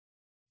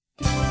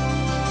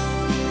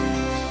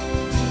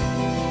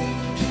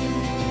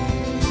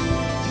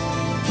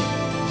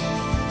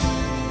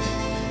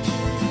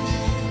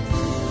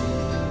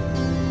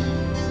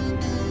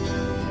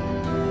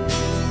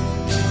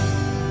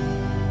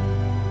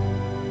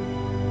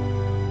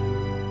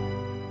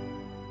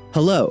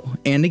Hello,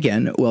 and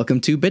again,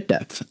 welcome to Bit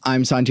Depth.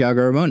 I'm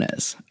Santiago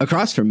Ramones.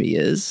 Across from me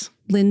is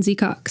Lindsay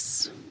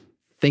Cox.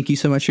 Thank you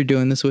so much for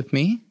doing this with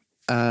me.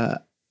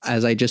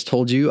 As I just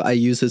told you, I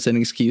use this as an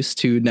excuse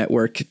to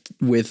network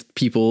with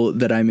people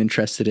that I'm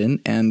interested in,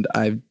 and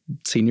I've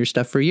seen your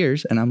stuff for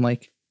years, and I'm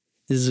like,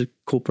 this is a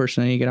cool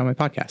person I need to get on my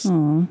podcast.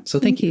 Aw, so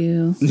thank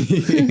you.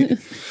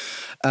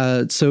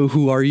 So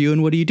who are you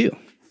and what do you do?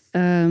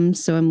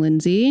 So I'm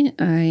Lindsay.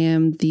 I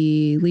am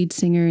the lead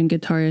singer and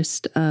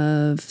guitarist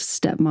of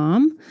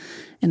Stepmom,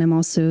 and I'm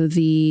also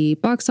the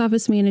box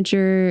office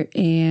manager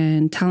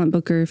and talent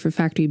booker for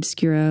Factory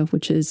Obscura,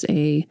 which is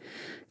a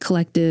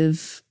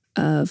collective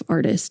of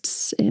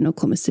artists in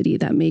Oklahoma City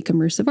that make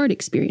immersive art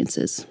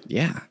experiences.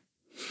 Yeah.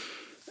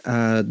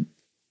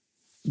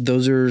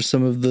 Those are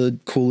some of the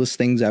coolest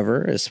things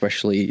ever,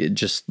 especially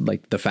just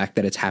like the fact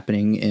that it's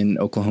happening in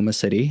Oklahoma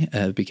City,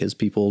 because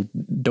people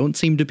don't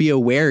seem to be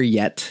aware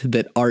yet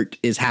that art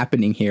is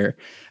happening here.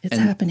 It's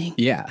happening.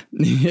 Yeah.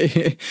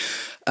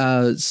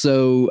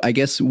 So I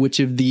guess which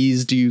of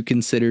these do you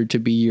consider to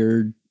be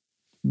your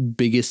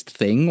biggest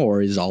thing,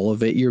 or is all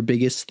of it your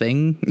biggest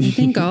thing? I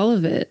think all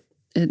of it.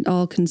 It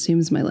all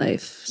consumes my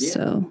life. Yeah.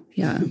 So,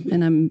 yeah.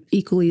 And I'm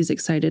equally as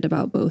excited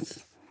about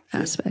both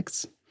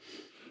aspects.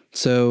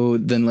 So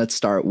then let's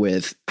start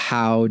with,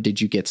 how did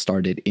you get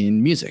started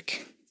in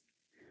music?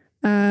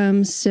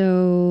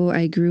 So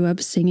I grew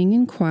up singing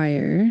in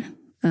choir,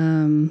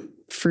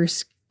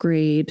 first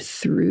grade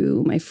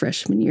through my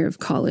freshman year of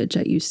college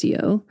at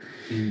UCO.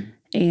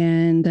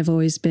 And I've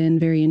always been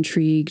very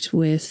intrigued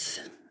with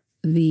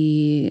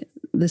the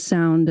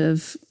sound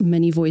of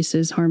many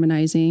voices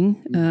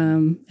harmonizing.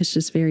 It's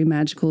just very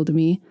magical to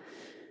me.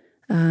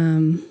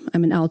 I'm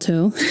an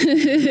alto.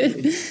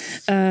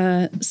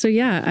 So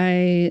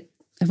yeah,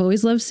 I've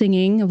always loved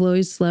singing. I've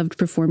always loved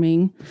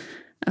performing.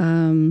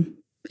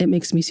 It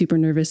makes me super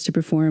nervous to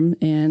perform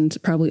and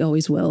probably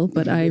always will,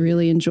 but I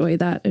really enjoy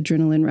that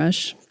adrenaline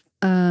rush.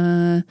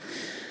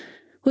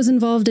 Was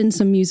involved in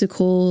some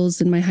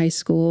musicals in my high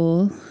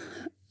school.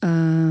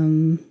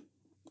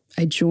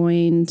 I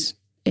joined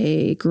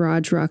a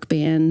garage rock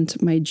band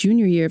my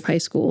junior year of high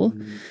school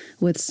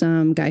with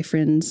some guy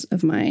friends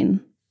of mine.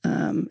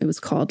 It was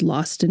called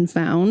Lost and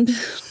Found.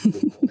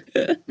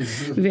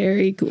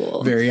 Very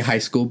cool. Very high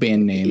school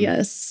band name.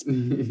 Yes.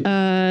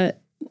 And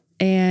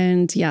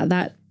yeah,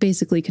 that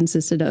basically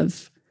consisted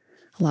of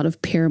a lot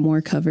of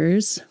Paramore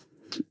covers.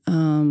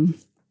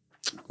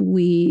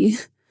 We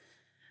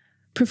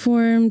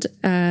performed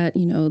at,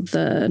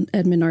 the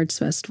Edmond Arts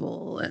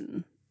Festival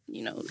and,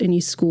 any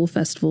school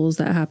festivals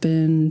that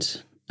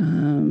happened,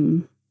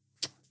 the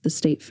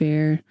state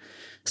fair.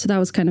 So that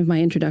was kind of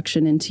my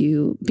introduction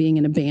into being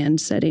in a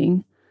band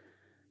setting.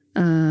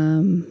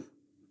 And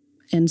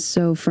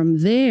so from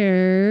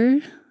there,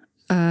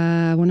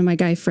 one of my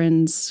guy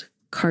friends,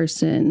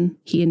 Carson,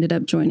 he ended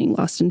up joining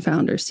Lost and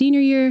Found our senior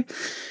year.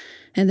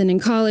 And then in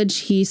college,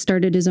 he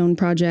started his own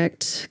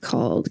project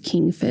called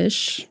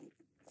Kingfish.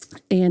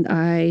 And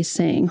I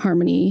sang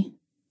harmony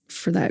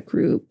for that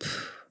group.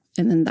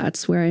 And then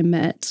that's where I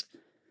met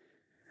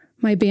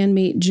my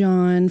bandmate,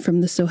 John, from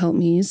the So Help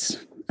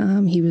Me's.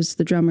 He was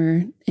the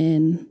drummer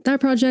in that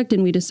project,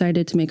 and we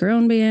decided to make our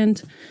own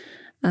band.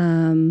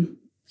 And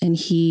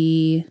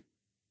he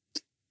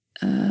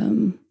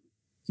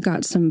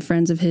got some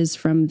friends of his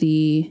from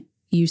the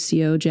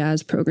UCO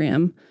jazz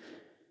program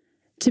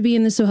to be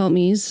in the So Help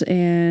Me's.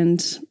 And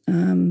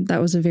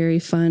that was a very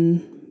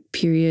fun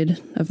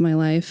period of my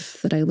life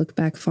that I look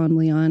back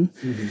fondly on.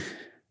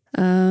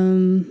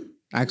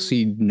 I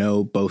actually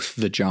know both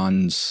the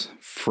Johns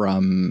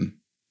from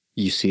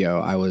UCO.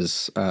 I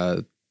was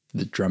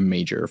the drum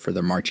major for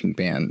the marching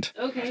band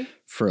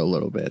for a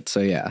little bit. So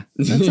yeah.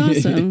 That's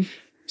awesome.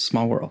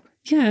 Small world.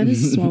 Yeah, it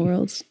is a small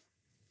world.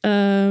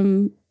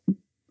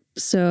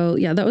 So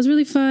yeah, that was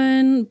really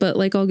fun, but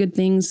like all good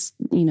things,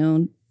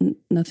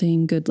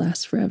 nothing good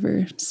lasts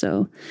forever.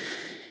 So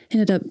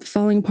ended up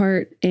falling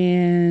apart.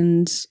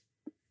 And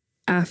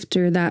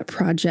after that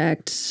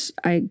project,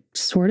 I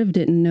sort of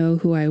didn't know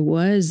who I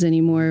was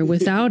anymore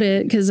without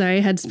it, because I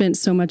had spent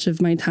so much of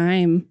my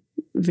time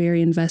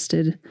very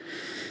invested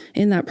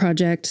in that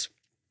project.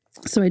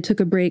 So I took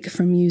a break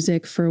from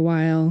music for a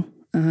while,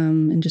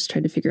 and just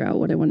tried to figure out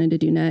what I wanted to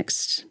do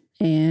next.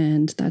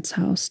 And that's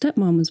how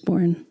Stepmom was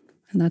born.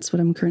 And that's what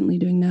I'm currently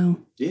doing now.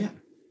 Yeah.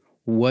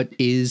 What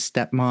is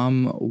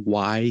Stepmom?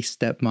 Why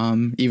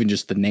Stepmom? Even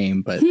just the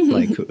name, but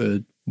like,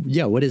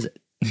 what is it?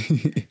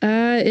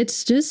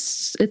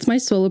 It's my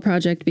solo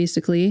project,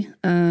 basically.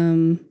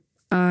 And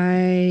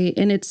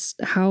it's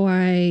how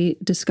I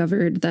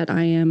discovered that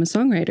I am a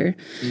songwriter.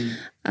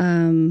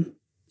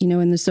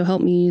 In the So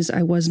Help Me's,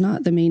 I was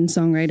not the main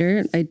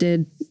songwriter. I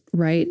did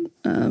write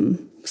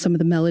some of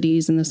the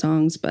melodies in the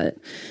songs, but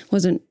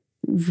wasn't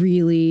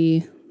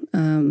really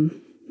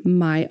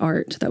my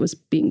art that was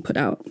being put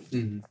out.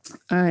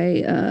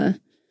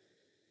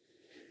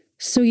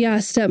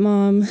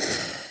 Stepmom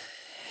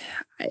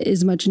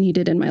is much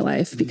needed in my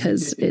life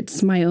because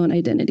it's my own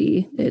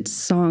identity. It's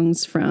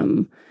songs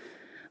from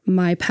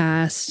my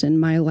past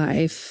and my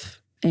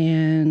life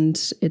And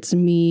it's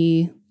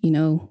me,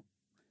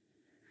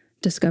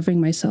 discovering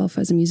myself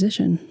as a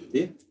musician.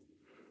 Yeah.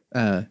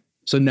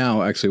 So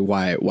now actually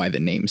why the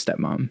name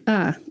Stepmom?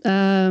 I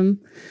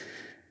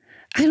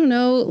don't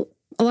know.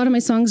 A lot of my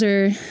songs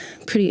are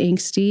pretty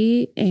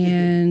angsty,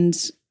 and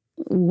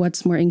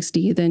what's more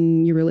angsty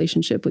than your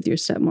relationship with your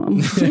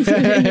stepmom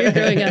when you're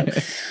growing up?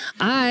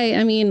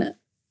 I mean,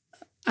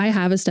 I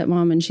have a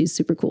stepmom and she's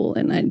super cool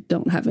and I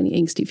don't have any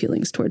angsty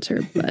feelings towards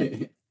her,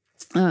 but,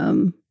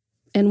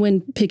 and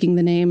when picking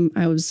the name,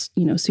 I was,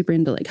 super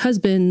into like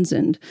husbands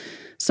and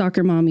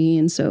soccer mommy.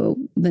 And so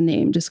the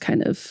name just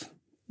kind of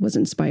was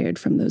inspired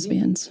from those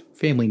bands.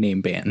 Family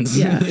name bands.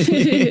 Yeah.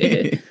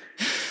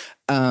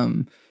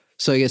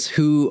 So I guess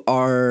who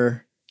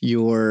are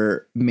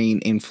your main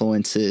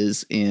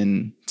influences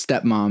in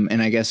Stepmom,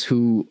 and I guess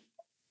who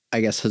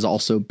has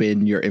also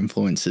been your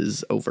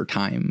influences over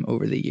time,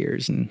 over the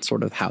years, and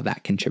sort of how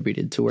that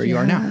contributed to where you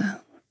are now?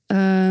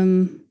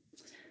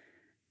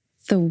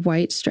 The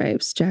White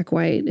Stripes, Jack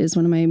White is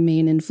one of my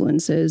main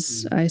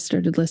influences. I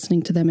started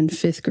listening to them in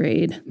 5th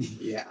grade.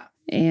 Yeah.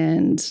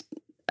 And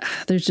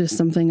there's just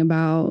something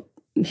about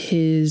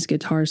his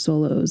guitar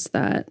solos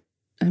that,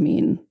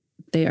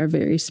 they are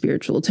very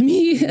spiritual to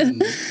me.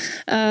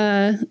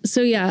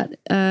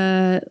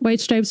 White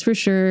Stripes for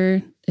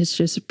sure. It's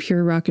just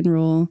pure rock and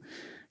roll.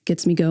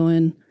 Gets me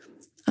going.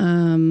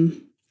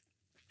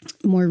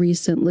 More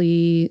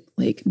recently,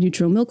 like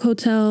Neutral Milk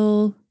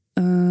Hotel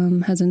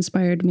has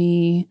inspired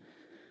me.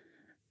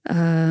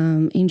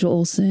 Angel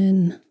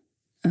Olsen,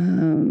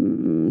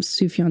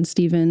 Sufjan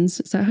Stevens.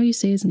 Is that how you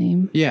say his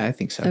name? Yeah, I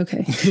think so.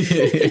 Okay.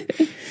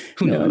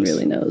 Who knows? No one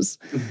really knows.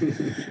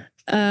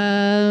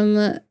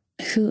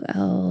 Who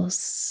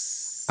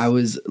else? I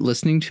was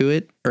listening to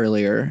it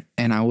earlier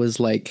and I was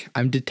like,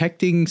 I'm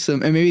detecting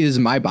some, and maybe this is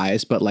my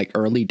bias, but like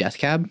early Death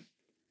Cab.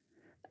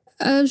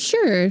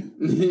 Sure.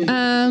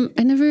 I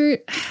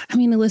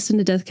listened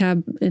to Death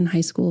Cab in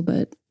high school,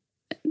 but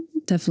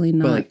definitely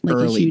not like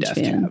a huge Death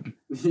fan.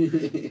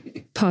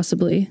 Cab.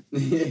 Possibly.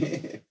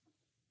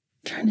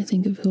 Trying to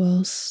think of who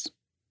else.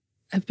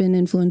 I've been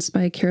influenced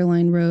by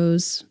Caroline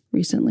Rose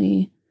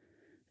recently.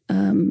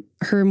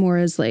 Her more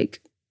as like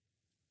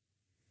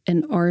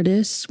an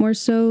artist more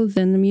so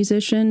than the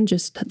musician,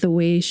 just the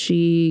way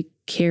she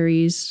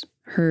carries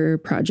her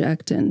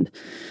project and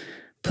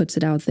puts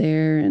it out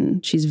there.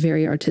 And she's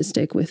very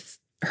artistic with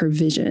her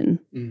vision.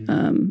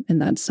 And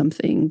that's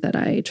something that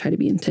I try to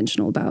be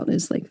intentional about,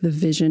 is like the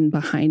vision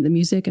behind the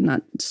music and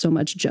not so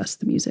much just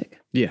the music.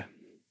 Yeah.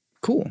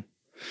 Cool.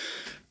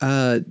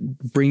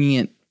 Bringing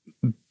it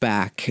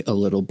back a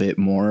little bit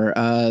more,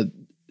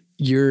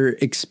 your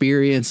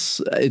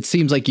experience, it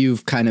seems like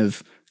you've kind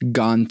of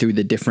gone through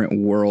the different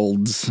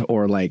worlds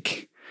or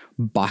like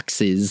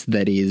boxes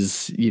that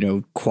is,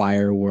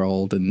 choir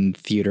world and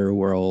theater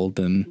world,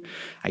 and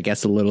I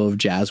guess a little of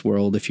jazz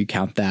world if you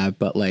count that,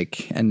 but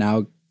and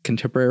now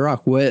contemporary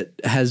rock. What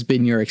has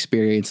been your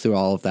experience through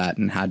all of that,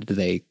 and how do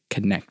they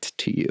connect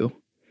to you?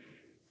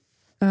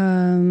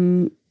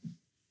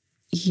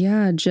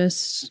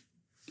 Just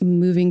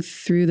moving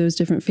through those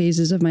different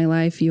phases of my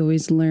life, you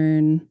always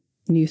learn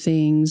new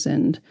things,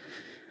 and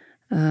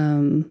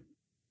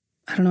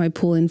I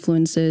pull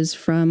influences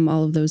from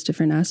all of those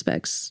different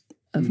aspects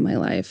of my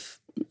life.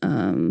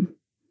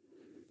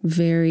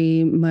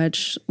 Very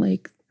much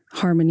like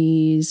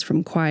harmonies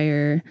from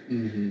choir,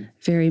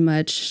 very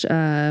much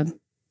the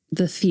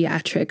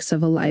theatrics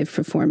of a live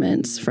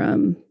performance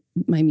from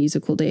my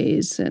musical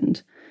days.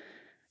 And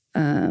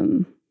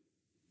so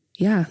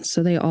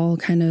they all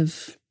kind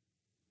of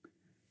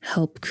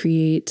help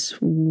create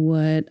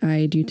what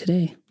I do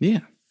today. Yeah.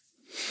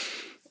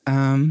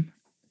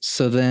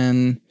 So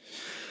then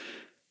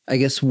I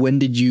guess, when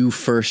did you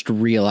first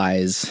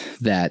realize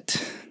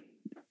that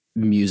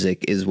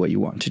music is what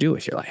you want to do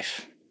with your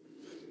life?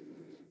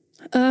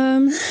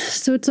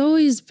 So it's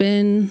always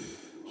been,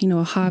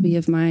 a hobby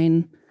of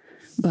mine,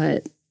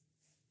 but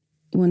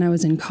when I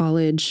was in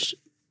college,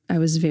 I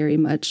was very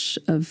much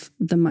of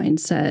the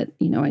mindset,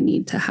 I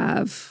need to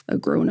have a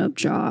grown-up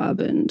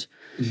job and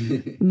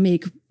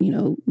make,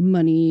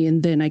 money,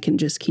 and then I can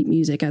just keep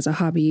music as a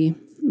hobby.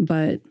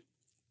 But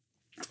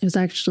it was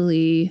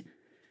actually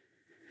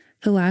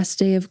the last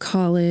day of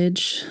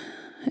college,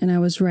 and I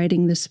was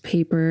writing this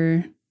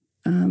paper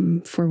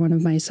for one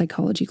of my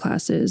psychology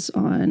classes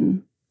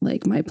on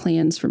like my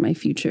plans for my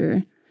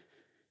future.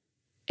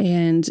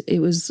 And it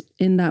was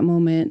in that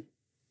moment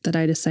that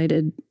I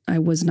decided I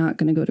was not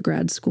going to go to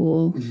grad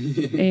school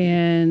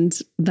and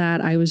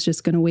that I was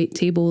just going to wait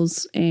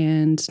tables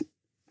and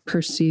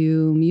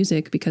pursue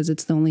music because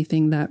it's the only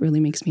thing that really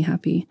makes me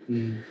happy.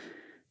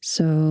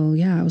 So,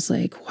 I was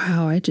like,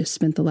 wow, I just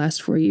spent the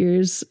last 4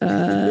 years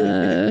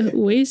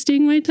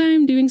wasting my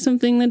time doing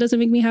something that doesn't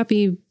make me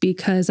happy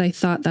because I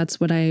thought that's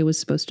what I was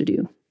supposed to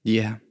do.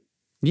 Yeah.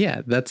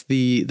 Yeah, that's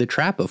the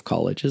trap of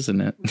college,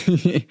 isn't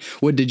it?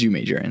 What did you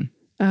major in?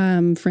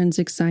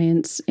 Forensic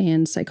science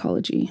and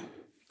psychology.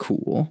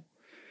 Cool.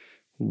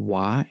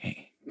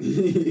 Why?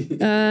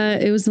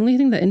 It was the only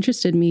thing that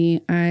interested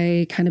me.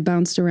 I kind of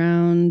bounced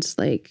around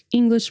like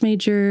English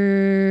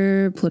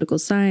major, political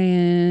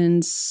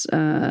science,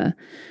 and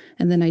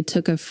then I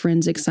took a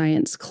forensic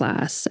science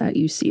class at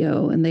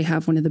UCO, and they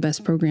have one of the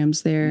best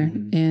programs there.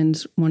 Mm-hmm.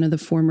 And one of the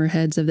former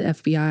heads of the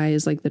FBI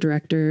is like the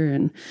director,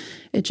 and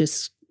it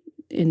just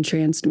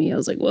entranced me. I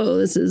was like, whoa,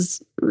 this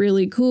is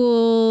really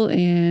cool.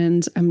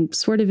 And I'm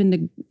sort of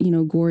into,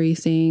 gory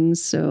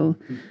things. So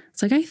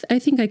it's like, I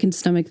think I can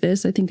stomach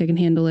this. I think I can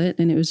handle it.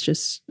 And it was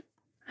just,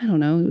 I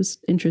don't know, it was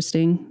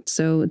interesting.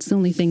 So it's the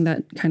only thing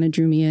that kind of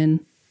drew me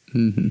in.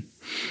 Mm-hmm.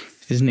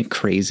 Isn't it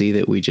crazy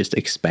that we just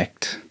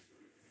expect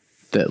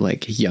that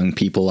like young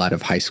people out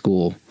of high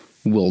school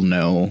will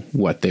know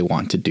what they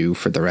want to do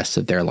for the rest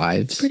of their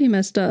lives? Pretty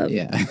messed up.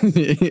 Yeah.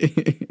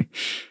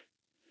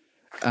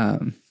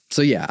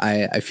 So yeah,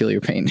 I feel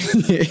your pain.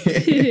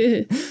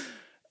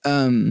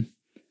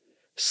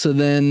 So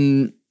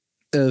then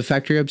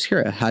Factory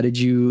Obscura, how did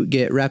you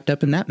get wrapped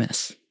up in that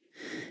mess?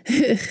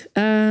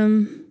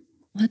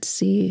 Let's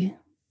see.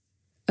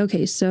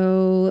 Okay.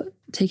 So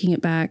taking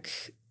it back,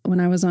 when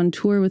I was on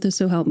tour with the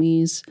So Help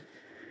Me's,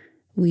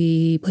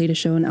 we played a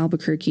show in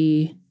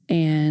Albuquerque,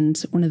 and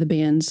one of the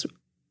bands,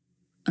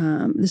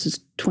 this is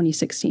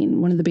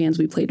 2016, one of the bands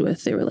we played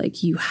with, they were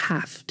like, you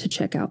have to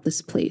check out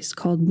this place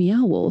called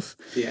Meow Wolf.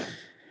 Yeah.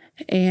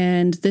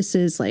 And this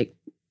is like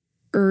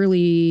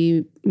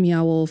early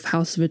Meow Wolf,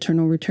 House of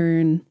Eternal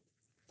Return,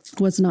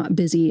 was not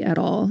busy at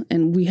all.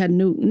 And we had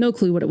no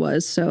clue what it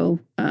was. So,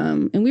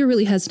 and we were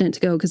really hesitant to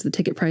go because the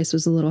ticket price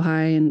was a little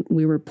high and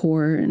we were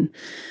poor.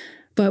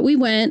 But we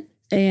went,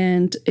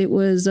 and it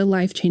was a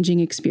life-changing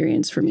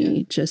experience for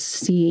me, just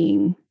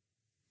seeing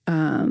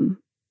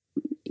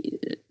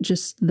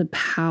just the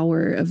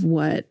power of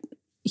what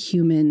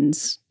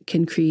humans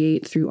can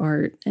create through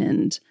art,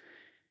 and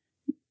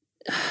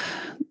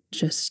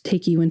just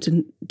take you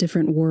into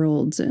different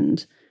worlds.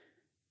 And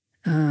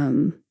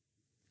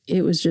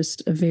it was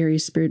just a very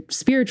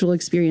spiritual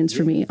experience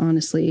for me,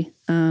 honestly.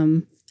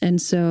 And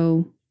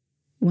so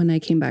when I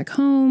came back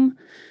home,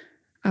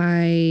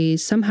 I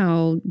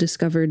somehow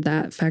discovered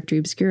that Factory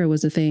Obscura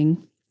was a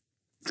thing,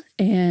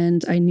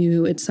 and I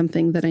knew it's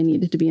something that I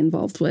needed to be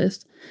involved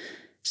with.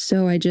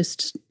 So I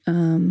just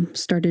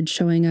started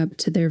showing up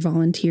to their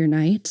volunteer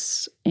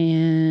nights,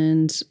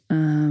 and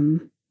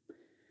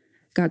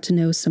got to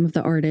know some of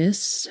the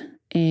artists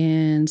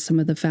and some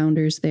of the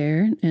founders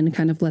there, and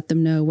kind of let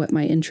them know what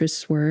my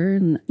interests were,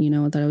 and,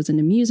 that I was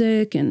into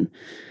music and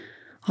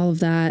all of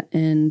that.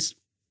 And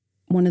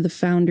one of the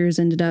founders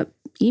ended up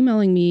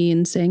emailing me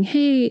and saying,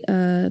 hey,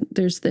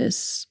 there's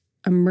this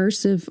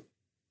immersive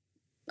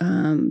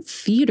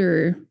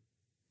theater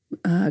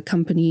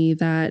company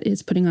that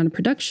is putting on a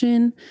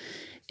production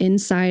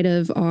inside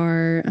of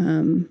our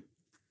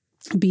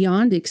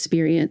Beyond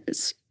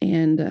experience.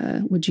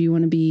 And would you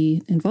want to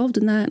be involved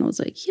in that? And I was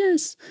like,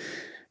 yes.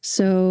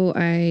 So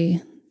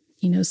I,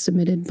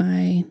 submitted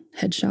my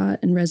headshot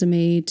and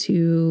resume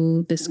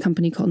to this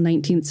company called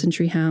 19th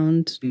Century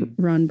Hound.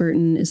 Ron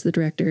Burton is the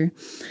director.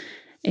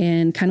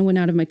 And kind of went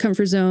out of my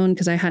comfort zone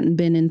because I hadn't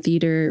been in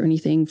theater or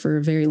anything for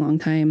a very long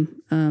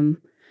time.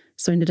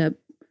 So I ended up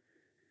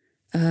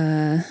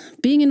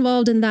being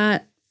involved in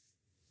that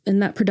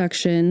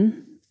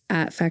production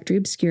at Factory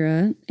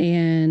Obscura,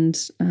 and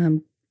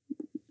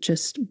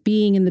just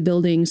being in the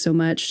building so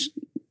much,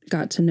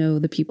 got to know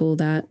the people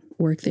that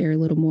work there a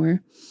little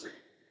more.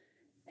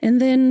 And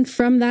then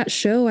from that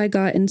show, I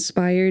got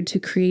inspired to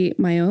create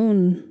my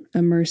own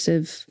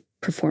immersive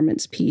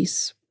performance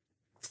piece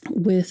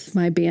with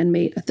my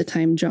bandmate at the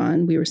time,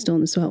 John. We were still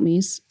in the So Help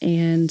Me's,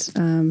 and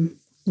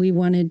we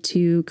wanted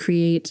to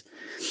create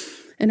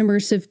an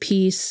immersive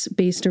piece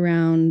based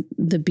around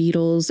the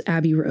Beatles'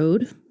 Abbey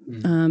Road,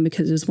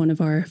 because it was one of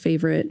our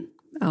favorite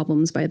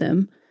albums by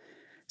them.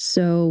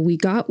 So we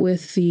got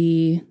with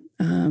the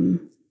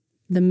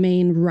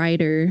main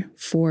writer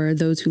for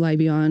Those Who Lie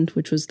Beyond,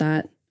 which was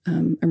that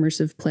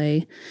immersive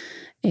play,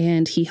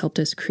 and he helped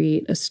us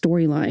create a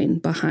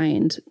storyline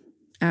behind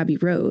Abbey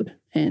Road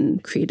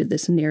and created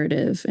this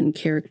narrative and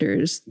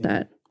characters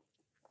that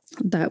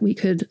we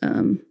could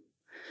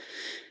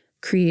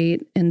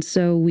create. And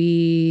so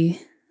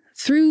we,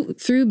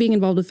 through being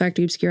involved with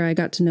Factory Obscura, I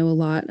got to know a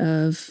lot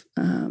of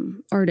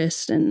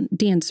artists and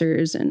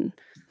dancers and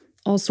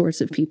all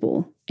sorts of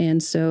people.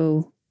 And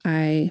so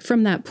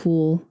from that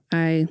pool,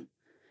 I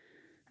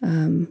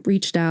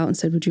reached out and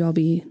said, would you all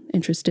be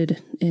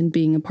interested in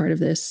being a part of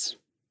this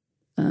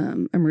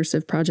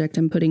immersive project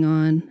I'm putting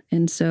on?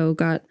 And so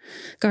got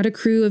a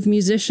crew of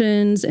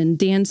musicians and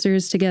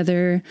dancers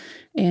together,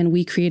 and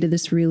we created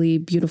this really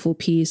beautiful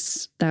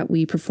piece that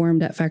we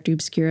performed at Factory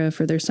Obscura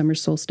for their summer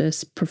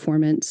solstice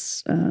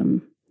performance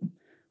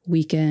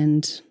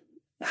weekend.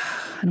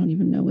 I don't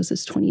even know, was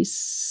this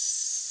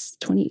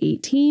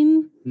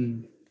 2018?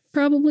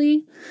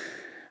 Probably.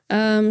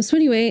 So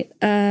anyway,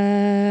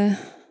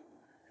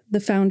 the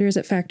founders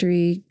at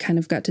Factory kind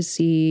of got to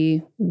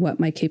see what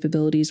my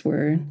capabilities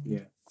were.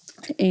 Yeah.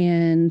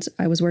 And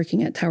I was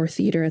working at Tower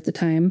Theater at the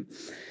time.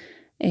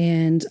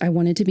 And I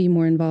wanted to be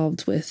more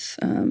involved with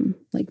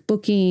like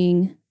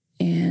booking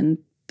and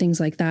things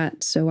like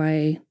that. So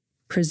I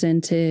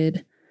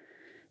presented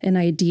an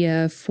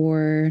idea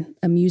for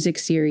a music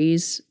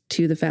series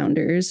to the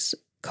founders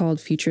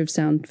called Future of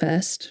Sound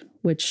Fest,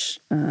 which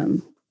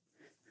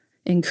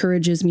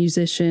encourages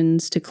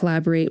musicians to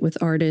collaborate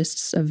with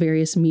artists of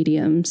various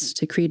mediums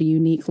to create a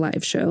unique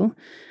live show.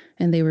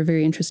 And they were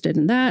very interested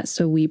in that.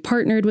 So we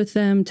partnered with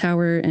them,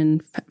 Tower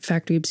and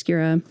Factory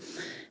Obscura.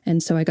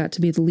 And so I got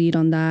to be the lead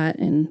on that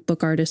and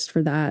book artist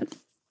for that.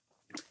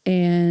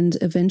 And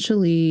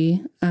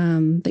eventually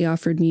they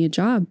offered me a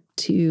job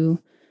to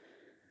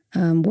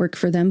work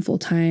for them full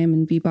time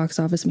and be box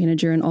office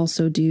manager and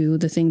also do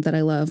the thing that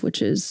I love,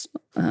 which is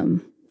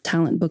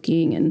talent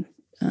booking and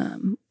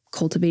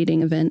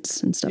cultivating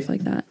events and stuff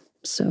like that.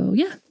 So,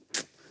 yeah.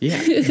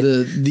 Yeah.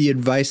 The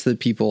advice that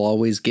people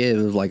always give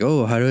of like,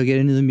 oh, how do I get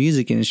into the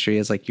music industry?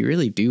 Is like, you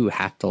really do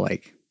have to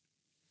like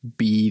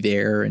be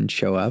there and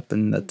show up.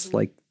 And that's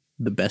like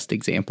the best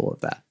example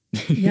of that.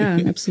 Yeah,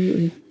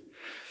 absolutely.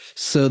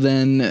 So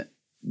then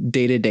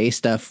day-to-day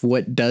stuff,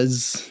 what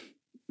does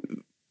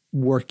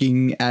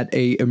working at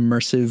a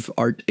immersive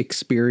art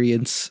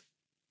experience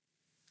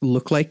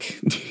look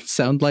like,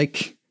 sound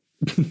like?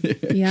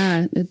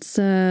 Yeah, it's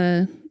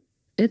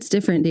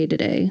different day to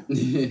day.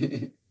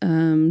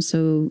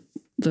 So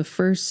the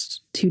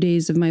first 2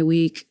 days of my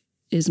week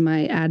is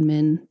my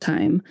admin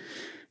time.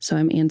 So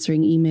I'm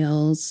answering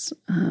emails.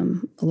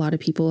 A lot of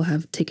people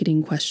have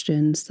ticketing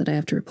questions that I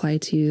have to reply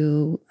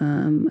to.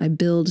 I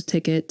build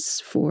tickets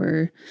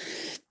for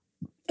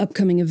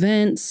upcoming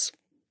events.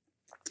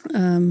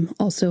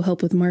 Also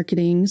help with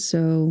marketing.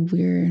 So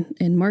we're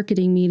in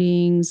marketing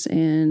meetings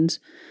and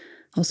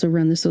also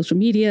run the social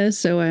media.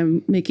 So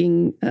I'm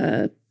making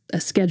a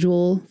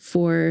schedule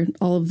for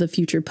all of the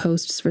future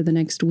posts for the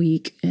next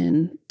week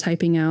and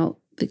typing out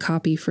the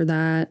copy for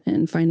that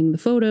and finding the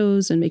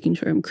photos and making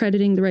sure I'm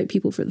crediting the right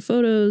people for the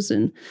photos.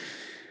 And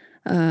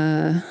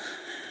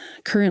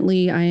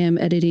currently I am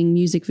editing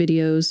music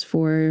videos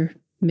for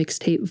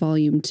Mixtape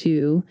Volume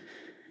 2,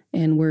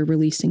 and we're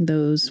releasing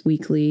those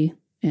weekly.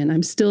 And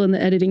I'm still in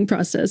the editing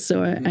process,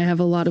 so I have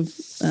a lot of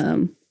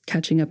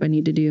catching up I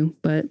need to do.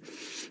 But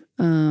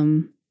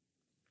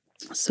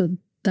so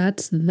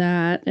that's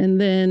that. And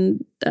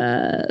then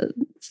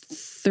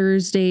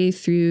Thursday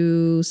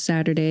through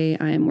Saturday,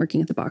 I am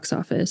working at the box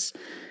office,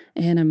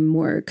 and I'm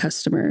more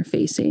customer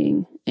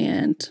facing.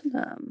 And,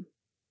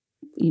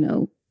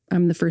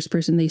 I'm the first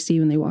person they see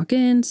when they walk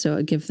in. So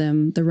I give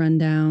them the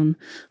rundown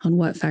on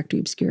what Factory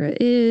Obscura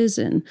is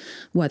and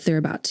what they're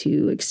about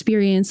to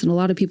experience. And a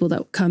lot of people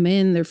that come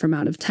in, they're from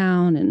out of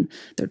town and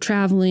they're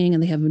traveling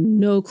and they have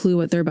no clue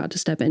what they're about to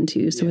step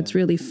into. So it's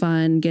really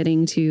fun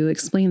getting to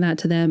explain that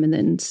to them and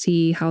then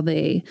see how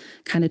they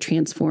kind of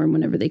transform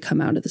whenever they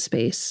come out of the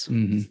space.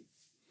 Mm-hmm.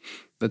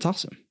 That's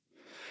awesome.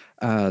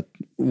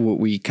 What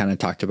we kind of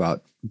talked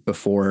about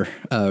before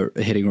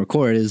hitting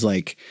record is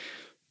like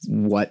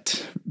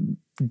what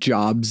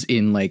jobs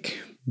in like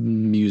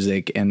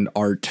music and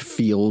art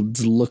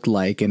fields look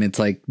like. And it's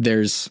like,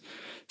 there's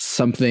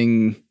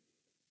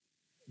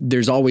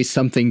always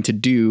something to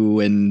do.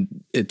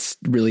 And it's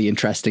really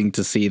interesting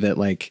to see that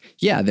like,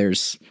 yeah,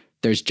 there's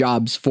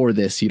jobs for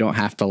this. You don't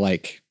have to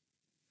like,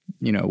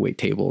 wait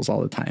tables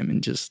all the time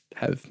and just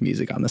have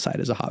music on the side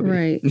as a hobby.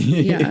 Right.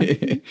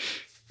 Yeah.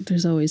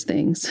 There's always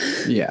things.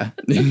 Yeah.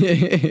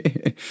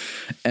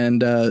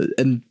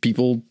 And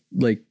people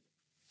like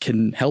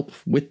can help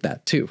with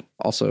that too.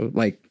 Also,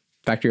 like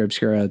Factory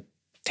Obscura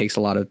takes a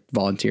lot of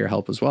volunteer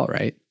help as well,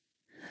 right?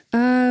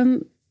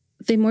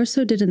 They more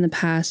so did in the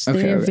past.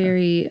 Okay, They're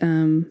very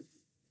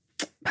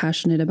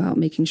passionate about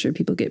making sure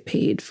people get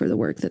paid for the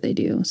work that they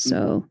do.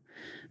 So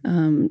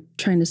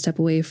trying to step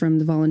away from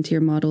the volunteer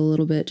model a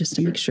little bit just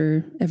to make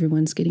sure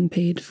everyone's getting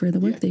paid for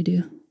the work they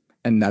do.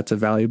 And that's a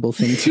valuable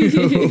thing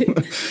too,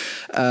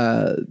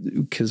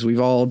 because we've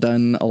all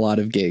done a lot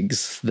of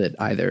gigs that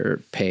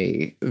either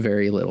pay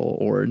very little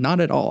or not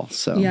at all.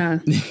 So yeah.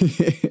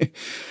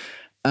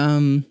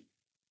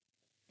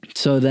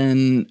 So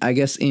then I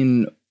guess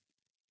in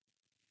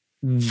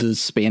the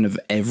span of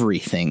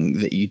everything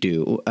that you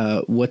do,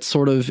 what's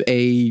sort of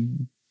a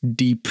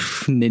deep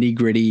nitty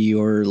gritty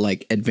or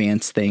like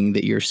advanced thing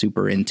that you're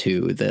super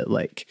into that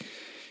like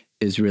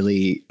is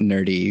really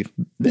nerdy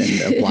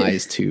and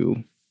applies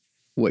to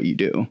what you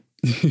do?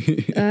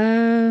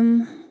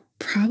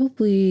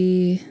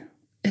 Probably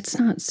it's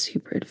not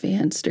super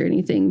advanced or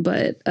anything,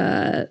 but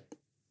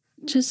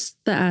just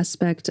the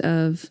aspect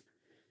of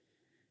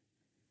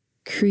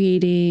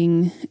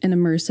creating an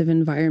immersive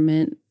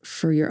environment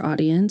for your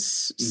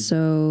audience. Mm-hmm.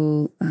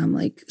 So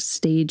like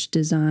stage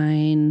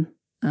design,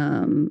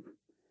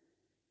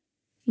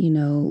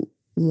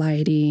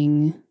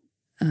 lighting,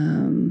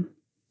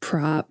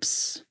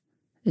 props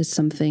is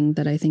something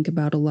that I think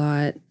about a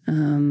lot.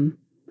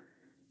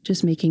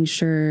 Just making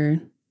sure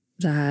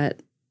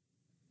that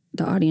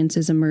the audience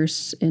is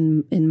immersed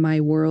in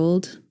my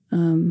world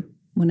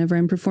whenever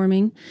I'm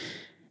performing,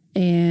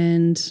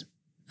 and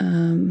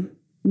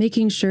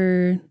making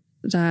sure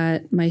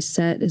that my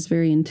set is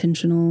very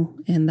intentional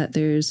and that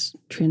there's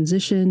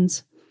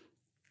transitions.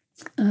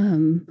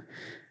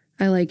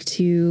 I like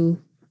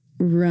to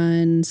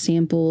run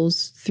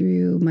samples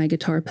through my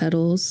guitar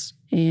pedals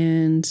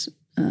and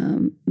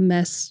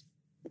mess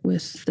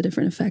with the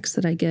different effects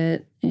that I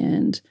get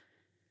and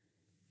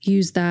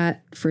use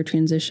that for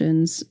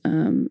transitions.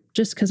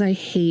 Just because I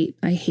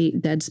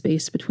hate dead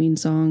space between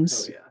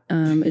songs. Oh, yeah.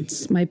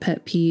 It's my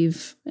pet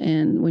peeve.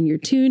 And when you're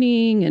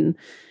tuning and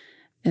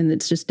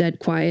it's just dead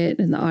quiet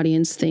and the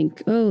audience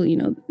think, oh,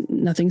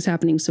 nothing's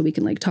happening, so we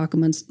can like talk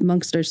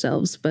amongst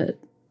ourselves. But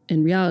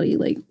in reality,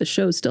 like the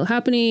show's still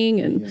happening.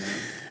 And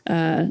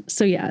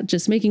so yeah,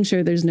 just making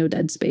sure there's no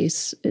dead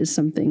space is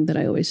something that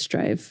I always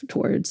strive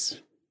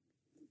towards.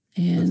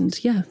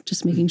 And yeah,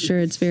 just making sure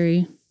it's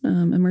very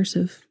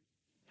immersive.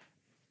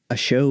 A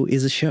show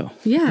is a show.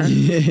 Yeah.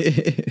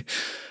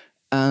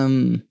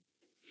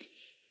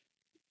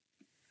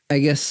 I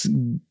guess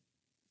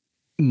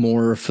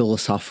more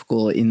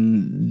philosophical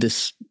in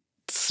this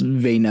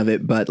vein of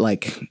it, but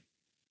like,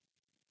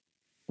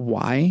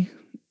 why?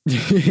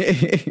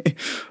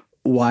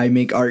 Why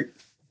make art?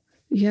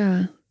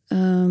 Yeah.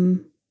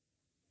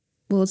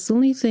 Well, it's the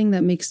only thing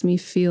that makes me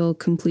feel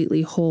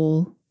completely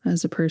whole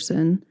as a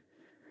person.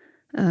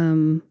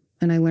 And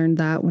I learned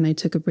that when I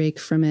took a break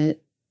from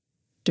it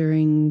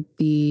during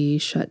the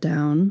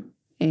shutdown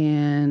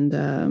and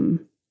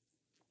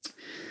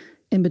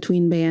in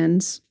between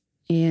bands.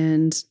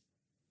 And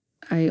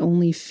I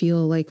only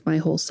feel like my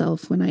whole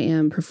self when I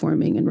am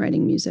performing and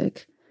writing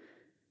music.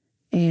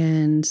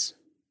 And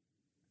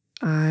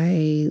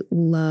I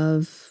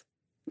love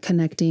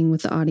connecting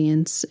with the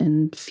audience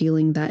and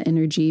feeling that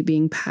energy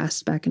being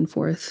passed back and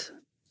forth.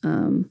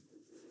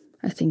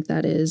 I think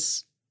that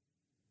is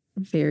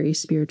very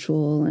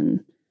spiritual.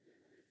 And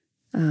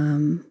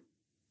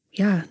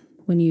yeah,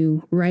 when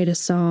you write a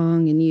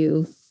song and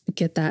you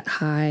get that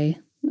high,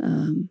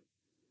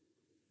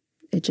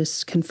 it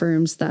just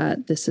confirms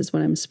that this is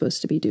what I'm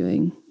supposed to be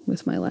doing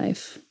with my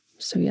life.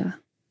 So yeah.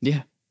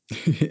 Yeah.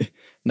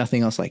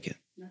 Nothing else like it.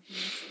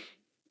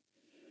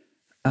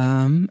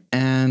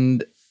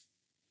 And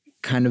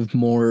kind of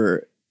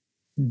more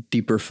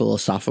deeper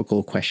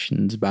philosophical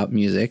questions about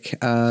music.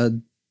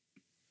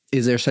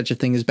 Is there such a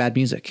thing as bad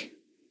music?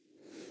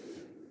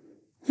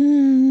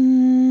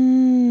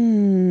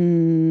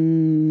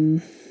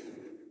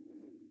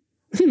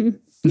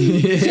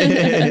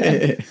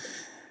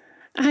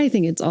 I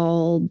think it's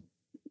all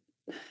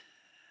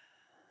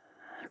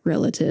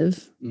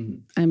relative. Mm-hmm.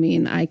 I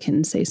mean, I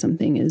can say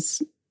something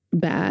is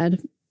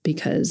bad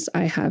because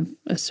I have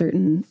a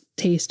certain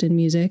taste in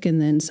music,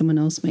 and then someone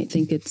else might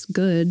think it's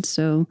good.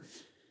 So,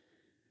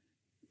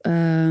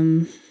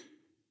 I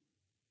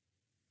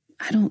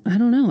don't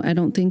know. I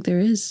don't think there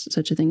is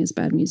such a thing as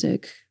bad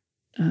music,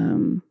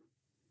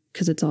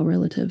 because it's all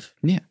relative.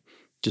 Yeah.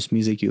 Just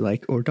music you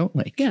like or don't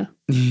like. Yeah.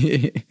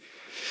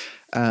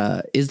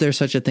 Is there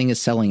such a thing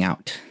as selling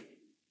out?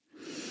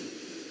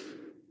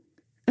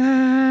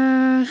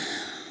 I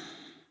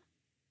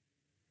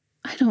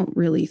don't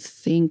really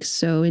think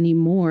so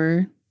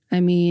anymore. I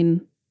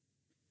mean,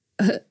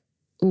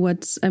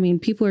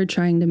 people are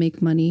trying to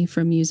make money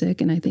from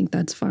music, and I think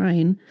that's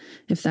fine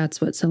if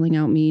that's what selling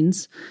out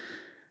means.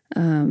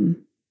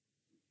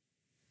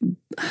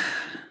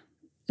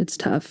 It's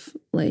tough.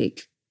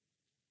 Like,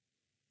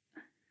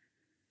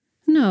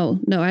 no,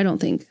 I don't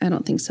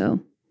think so.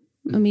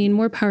 I mean,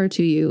 more power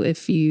to you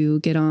if you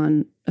get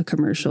on a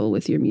commercial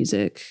with your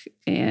music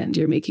and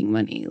you're making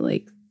money.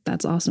 Like,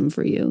 that's awesome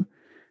for you.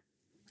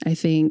 I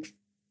think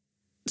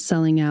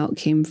selling out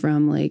came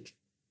from like,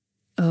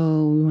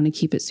 oh, we want to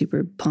keep it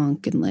super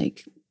punk and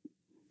like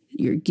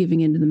you're giving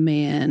into the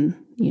man,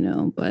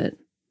 but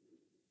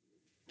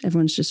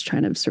everyone's just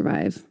trying to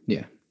survive.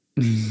 Yeah.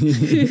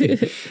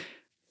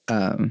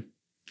 And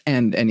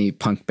any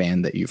punk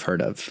band that you've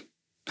heard of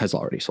has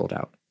already sold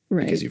out.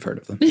 Right. Because you've heard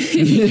of them.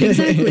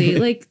 Exactly.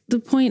 Like, the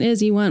point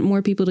is you want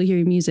more people to hear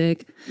your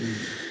music.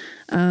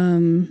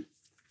 I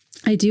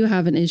do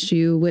have an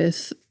issue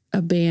with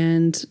a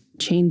band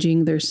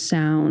changing their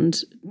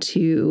sound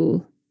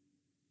to,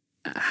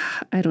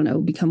 I don't know,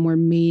 become more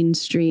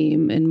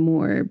mainstream and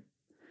more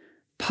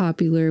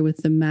popular with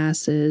the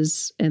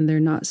masses, and they're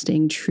not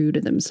staying true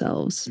to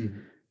themselves. Mm-hmm.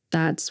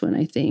 That's when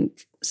I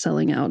think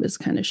selling out is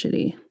kind of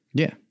shitty.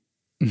 Yeah.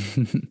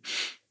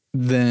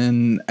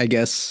 Then I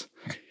guess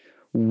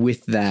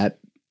with that,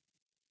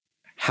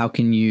 how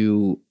can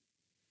you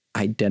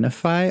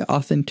identify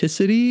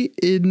authenticity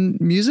in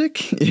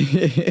music?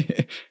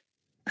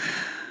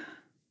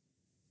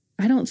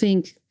 I don't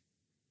think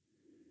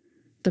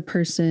the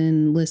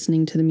person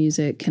listening to the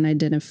music can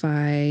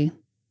identify,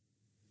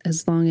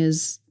 as long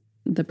as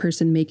the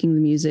person making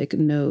the music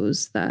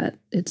knows that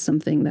it's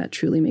something that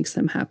truly makes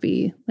them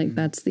happy. Like,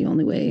 that's the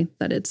only way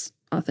that it's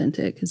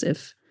authentic, is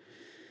if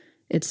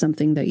it's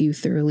something that you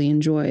thoroughly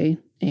enjoy.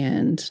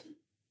 And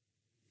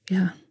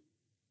yeah,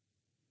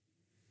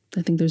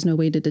 I think there's no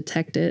way to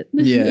detect it.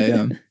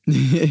 Yeah.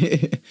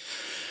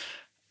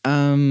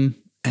 And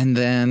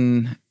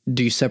then,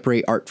 do you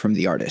separate art from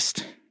the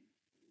artist?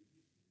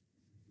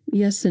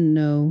 Yes and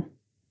no.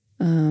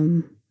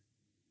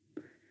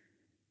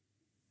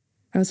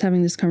 I was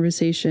having this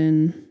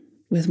conversation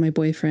with my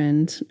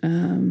boyfriend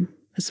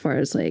as far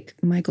as like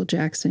Michael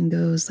Jackson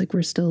goes. Like,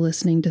 we're still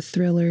listening to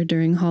Thriller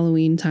during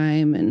Halloween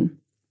time, and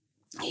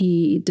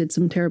he did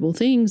some terrible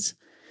things,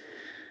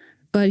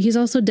 but he's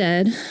also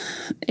dead.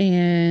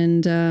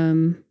 And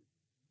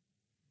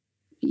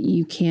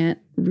you can't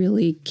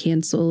really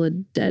cancel a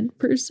dead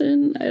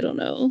person. I don't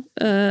know.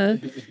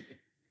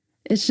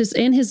 It's just,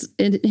 and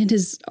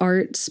his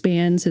art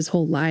spans his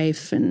whole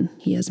life, and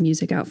he has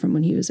music out from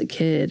when he was a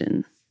kid.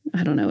 And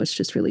I don't know, it's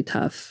just really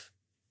tough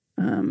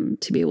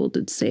to be able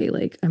to say,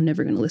 like, I'm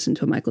never going to listen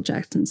to a Michael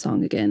Jackson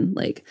song again.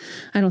 Like,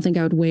 I don't think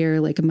I would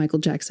wear like a Michael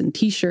Jackson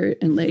t-shirt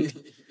and like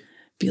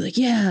be like,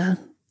 yeah,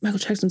 Michael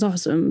Jackson's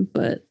awesome.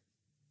 But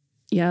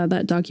yeah,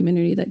 that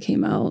documentary that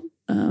came out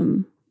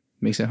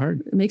makes it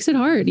hard. Makes it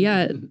hard.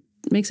 Yeah, it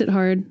makes it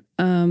hard.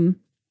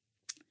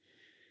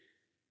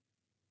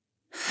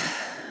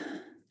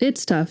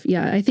 It's tough.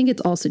 Yeah, I think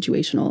it's all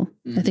situational.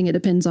 I think it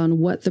depends on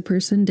what the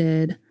person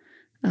did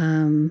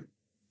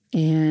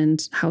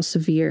and how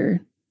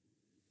severe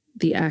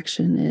the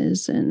action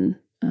is. And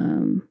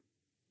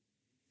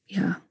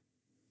yeah,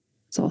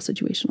 it's all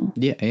situational.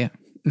 Yeah.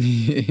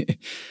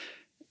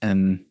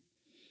 And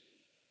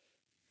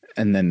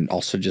then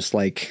also just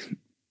like,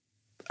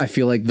 I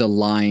feel like the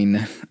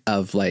line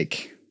of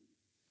like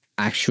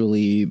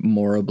actually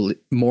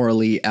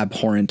morally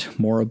abhorrent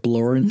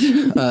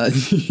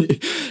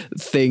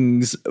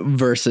things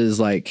versus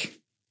like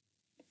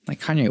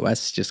Kanye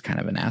West is just kind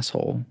of an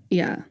asshole.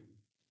 Yeah.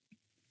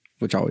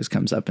 Which always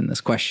comes up in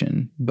this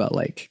question. But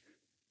like,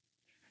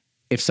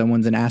 if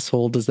someone's an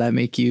asshole, does that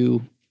make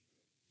you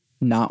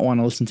not want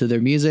to listen to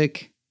their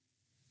music?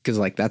 Because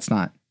like, it's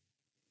not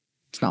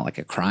like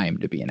a crime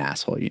to be an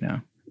asshole, you know?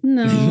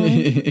 No.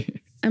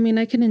 I mean,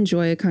 I can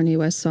enjoy a Kanye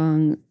West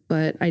song,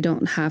 but I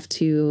don't have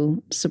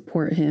to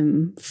support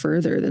him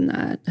further than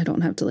that. I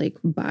don't have to like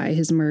buy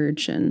his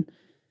merch and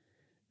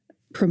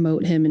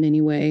promote him in any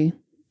way.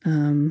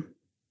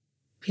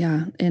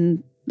 Yeah.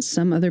 And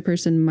some other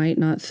person might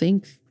not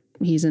think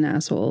he's an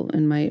asshole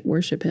and might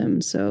worship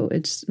him. So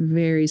it's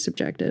very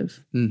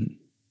subjective. Mm-hmm.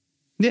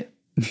 Yeah.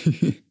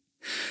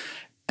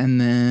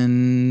 And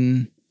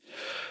then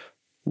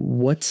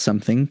what's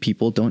something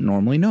people don't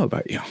normally know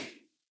about you?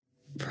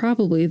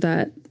 Probably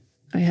that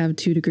I have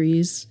 2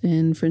 degrees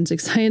in forensic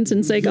science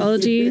and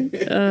psychology.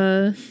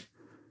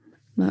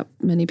 Not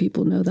many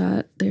people know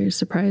that. They're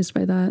surprised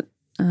by that.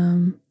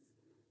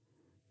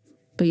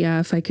 But yeah,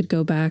 if I could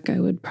go back, I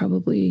would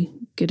probably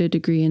get a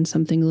degree in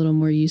something a little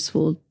more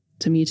useful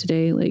to me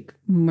today, like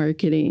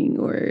marketing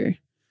or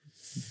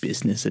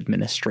business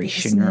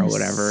administration or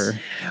whatever.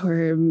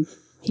 Or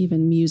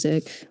even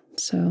music.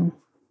 So,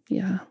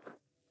 yeah.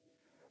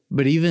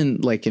 But even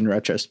like in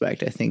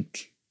retrospect, I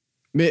think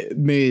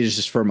maybe it's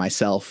just for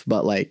myself,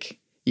 but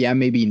like, yeah,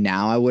 maybe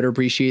now I would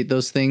appreciate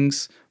those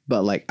things.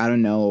 But like, I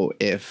don't know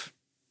if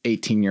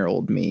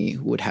 18-year-old me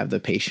would have the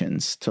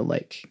patience to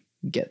like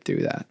get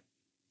through that.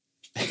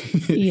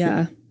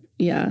 Yeah.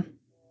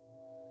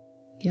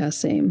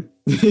 Same.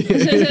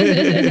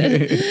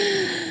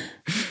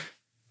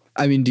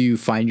 I mean, do you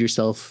find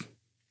yourself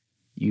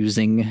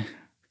using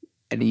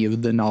any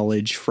of the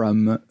knowledge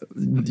from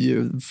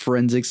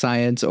forensic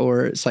science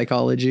or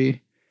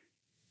psychology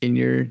in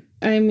your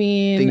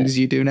things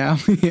you do now?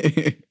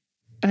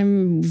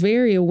 I'm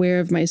very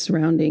aware of my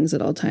surroundings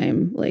at all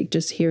time, like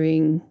just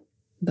hearing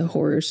the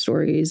horror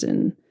stories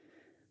in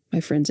my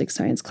forensic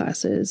science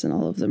classes and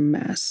all of the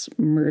mass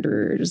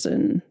murderers.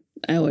 And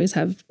I always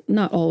have,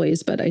 not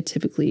always, but I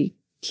typically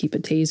keep a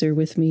taser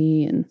with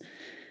me. And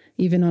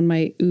even on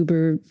my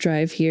Uber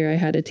drive here, I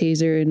had a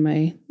taser in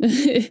my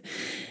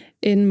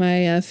in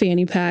my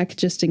fanny pack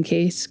just in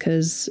case,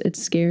 because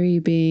it's scary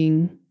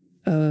being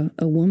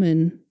a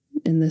woman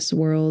in this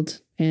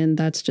world. And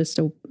that's just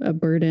a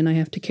burden I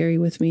have to carry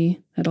with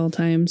me at all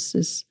times,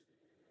 is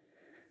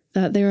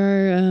that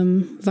there are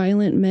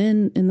violent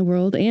men in the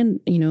world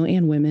and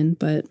women,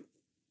 but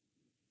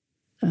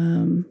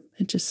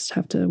I just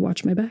have to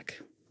watch my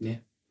back. Yeah.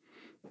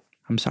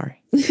 I'm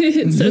sorry.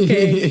 It's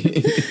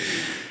okay.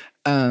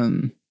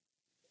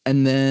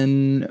 And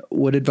then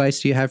what advice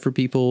do you have for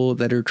people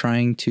that are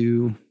trying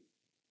to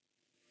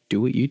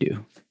do what you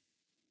do?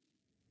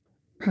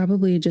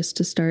 Probably just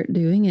to start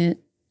doing it.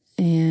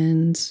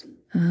 And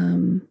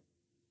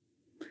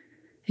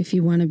if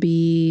you want to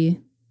be,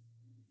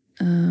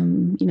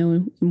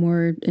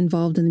 more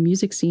involved in the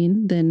music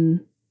scene,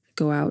 then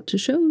go out to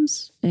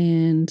shows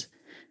and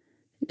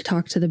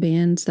talk to the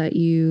bands that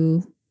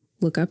you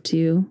look up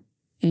to,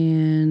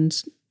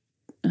 and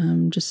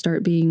just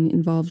start being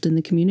involved in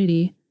the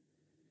community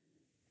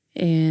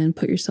and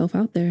put yourself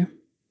out there.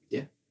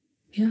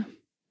 Yeah.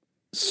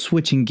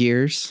 Switching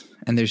gears,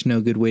 and there's no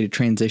good way to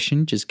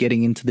transition, just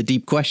getting into the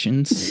deep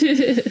questions.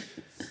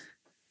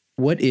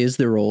 What is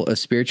the role of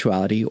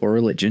spirituality or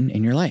religion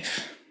in your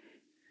life?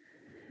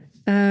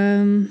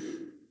 I'm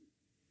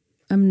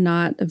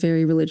not a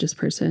very religious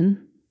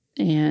person,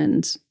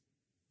 and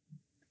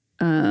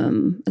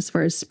As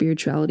far as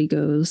spirituality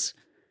goes,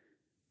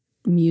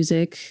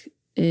 music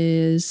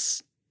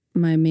is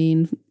my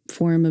main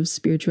form of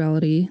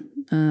spirituality.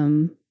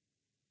 And,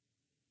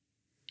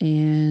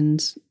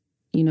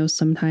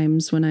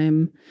 sometimes when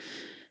I'm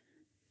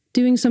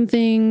doing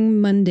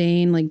something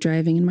mundane, like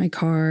driving in my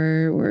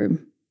car or,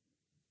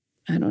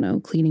 I don't know,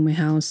 cleaning my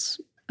house,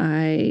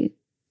 I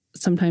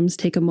sometimes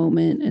take a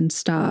moment and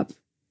stop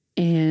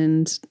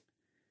and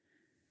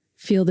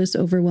feel this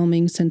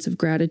overwhelming sense of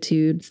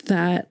gratitude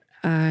that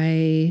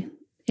I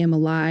am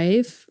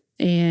alive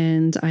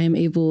and I am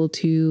able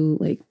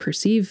to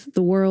perceive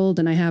the world,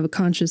 and I have a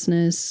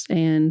consciousness,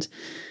 and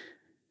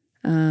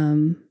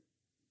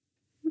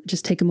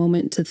just take a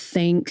moment to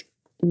thank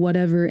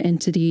whatever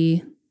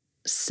entity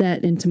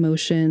set into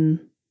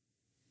motion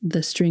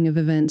the string of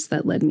events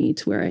that led me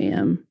to where I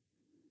am.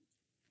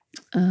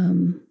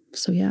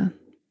 So yeah.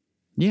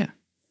 Yeah.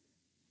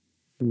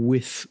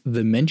 With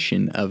the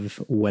mention of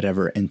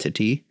whatever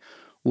entity,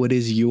 what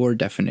is your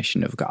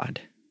definition of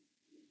God?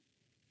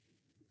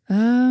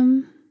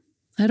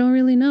 I don't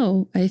really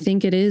know. I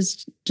think it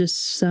is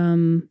just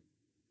something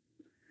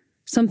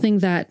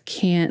that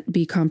can't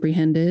be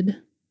comprehended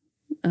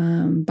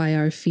by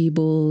our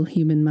feeble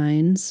human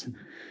minds.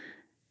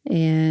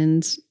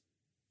 And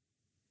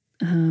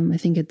I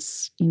think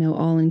it's,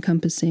 all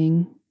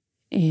encompassing,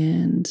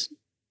 and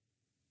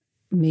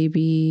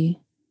maybe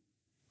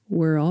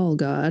we're all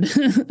God.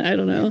 I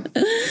don't know.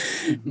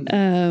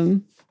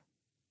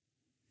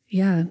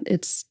 Yeah,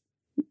 it's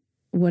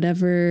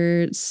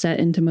whatever set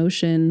into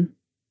motion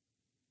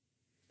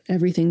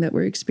everything that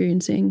we're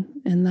experiencing.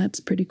 And that's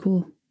pretty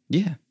cool.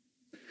 Yeah.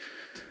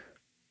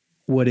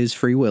 What is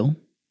free will?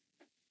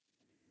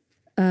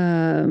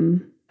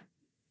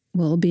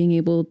 Well, being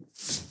able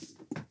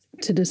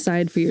to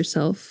decide for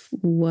yourself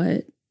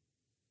what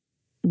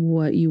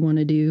you want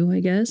to do, I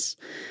guess.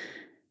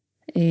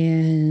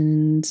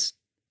 And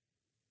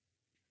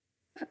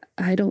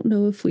I don't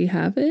know if we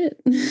have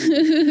it.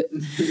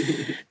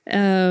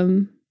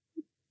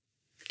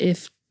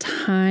 If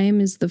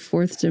time is the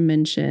fourth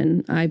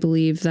dimension, I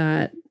believe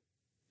that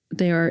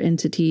there are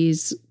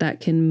entities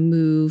that can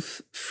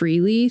move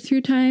freely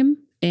through time.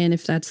 And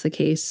if that's the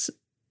case,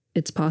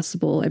 it's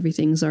possible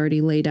everything's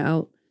already laid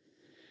out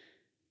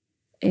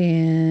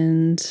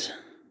and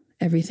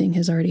everything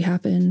has already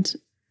happened,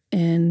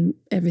 and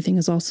everything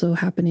is also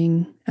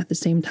happening at the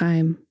same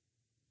time.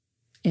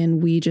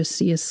 And we just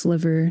see a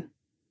sliver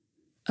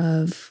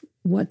of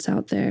what's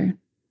out there.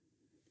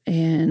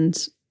 And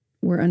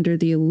we're under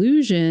the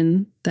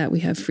illusion that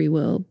we have free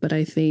will. But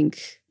I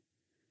think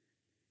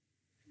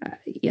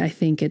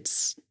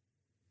it's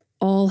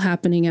all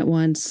happening at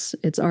once.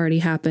 It's already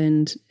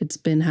happened. It's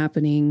been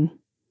happening.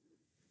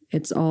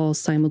 It's all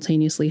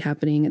simultaneously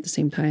happening at the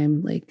same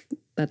time.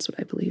 That's what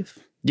I believe.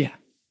 Yeah,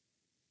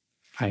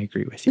 I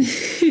agree with you.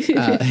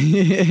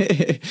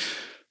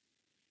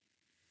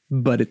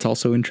 But it's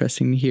also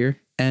interesting to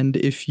hear. And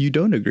if you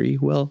don't agree,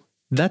 well,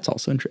 that's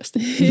also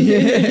interesting.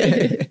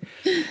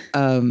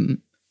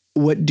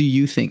 What do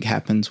you think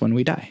happens when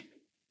we die?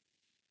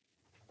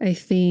 I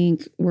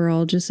think we're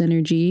all just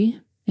energy,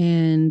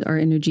 and our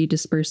energy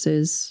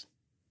disperses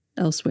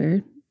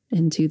elsewhere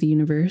into the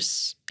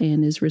universe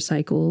and is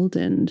recycled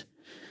and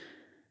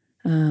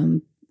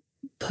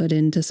put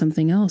into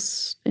something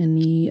else.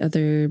 Any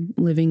other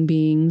living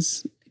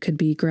beings, it could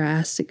be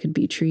grass, it could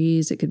be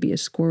trees, it could be a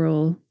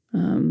squirrel.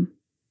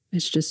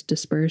 It's just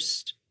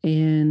dispersed.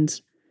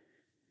 And,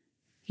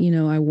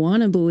 I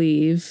want to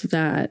believe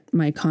that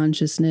my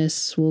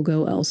consciousness will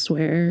go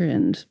elsewhere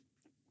and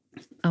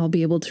I'll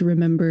be able to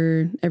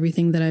remember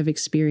everything that I've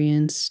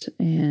experienced.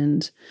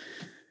 And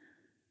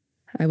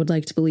I would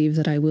like to believe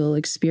that I will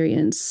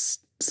experience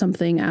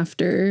something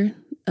after.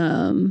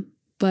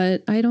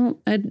 But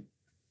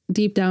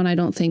deep down, I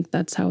don't think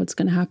that's how it's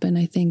going to happen.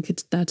 I think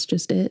that's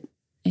just it.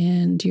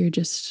 And you're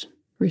just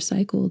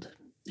recycled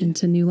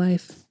into new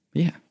life.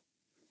 Yeah.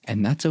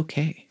 And that's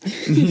okay.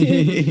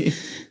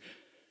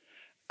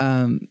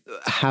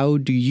 How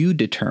do you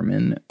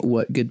determine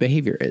what good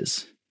behavior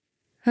is?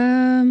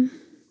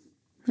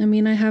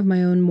 I have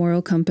my own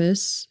moral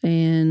compass,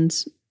 and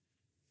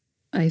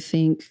I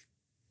think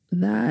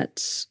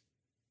that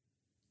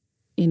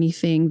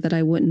anything that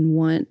I wouldn't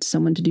want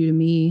someone to do to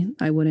me,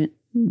 I wouldn't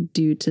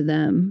do to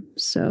them.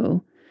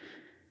 So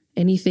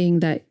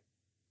anything that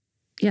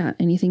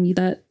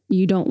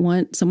you don't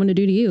want someone to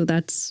do to you,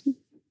 that's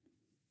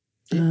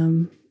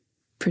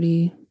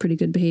pretty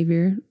good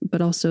behavior,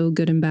 but also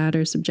good and bad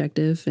are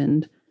subjective,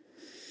 and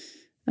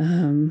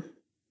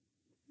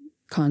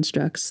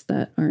constructs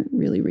that aren't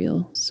really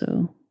real.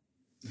 So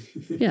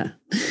yeah.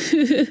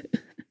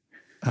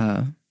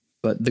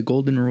 But the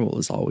golden rule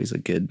is always a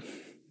good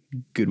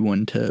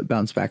one to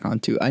bounce back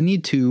onto. I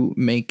need to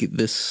make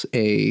this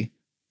a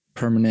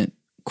permanent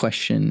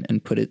question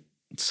and put it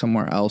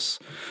somewhere else.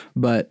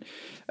 But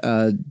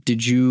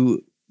did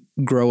you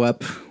grow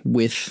up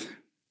with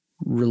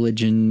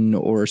religion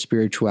or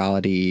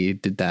spirituality?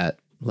 Did that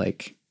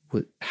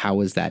how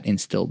was that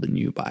instilled in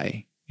you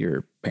by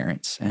your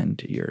parents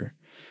and your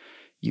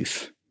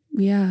youth?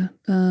 Yeah.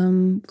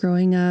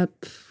 Growing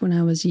up when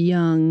I was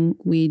young,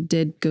 we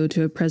did go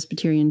to a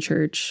Presbyterian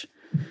church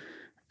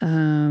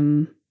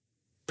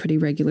pretty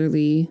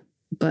regularly,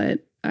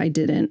 but I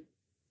didn't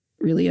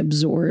really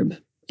absorb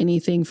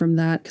anything from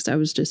that because I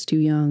was just too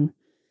young.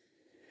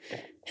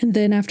 And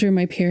then after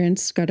my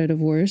parents got a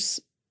divorce,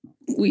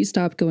 we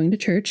stopped going to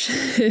church.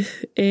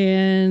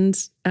 And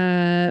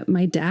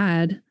my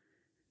dad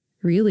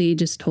really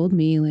just told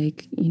me,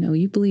 like,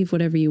 you believe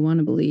whatever you want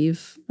to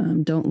believe.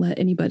 Don't let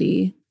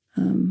anybody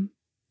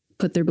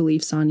put their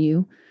beliefs on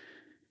you.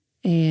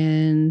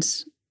 And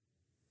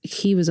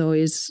he was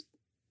always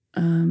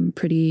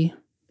pretty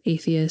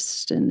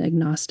atheist and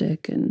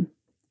agnostic. And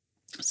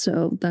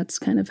so that's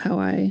kind of how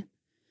I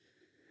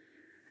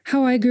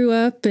grew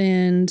up.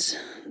 And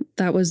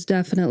that was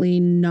definitely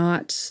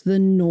not the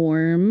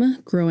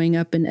norm growing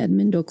up in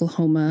Edmond,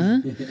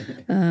 Oklahoma.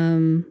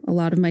 A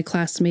lot of my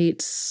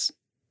classmates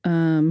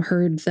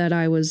heard that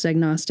I was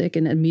agnostic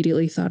and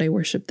immediately thought I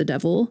worshiped the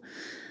devil.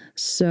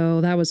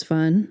 So that was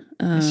fun.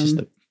 It's just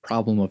the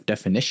problem of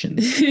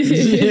definitions.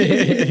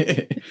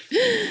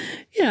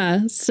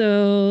 Yeah.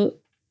 So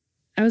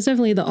I was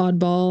definitely the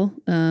oddball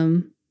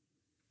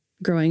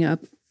growing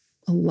up.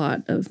 A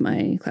lot of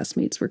my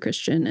classmates were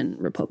Christian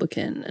and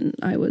Republican, and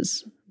I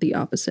was the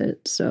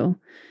opposite. So,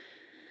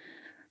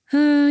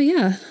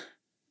 yeah.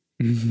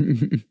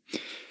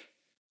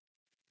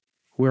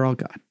 We're all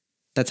God.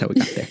 That's how we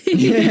got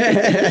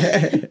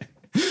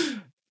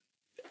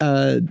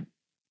there.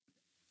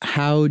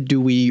 How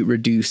do we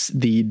reduce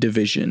the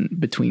division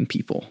between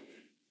people?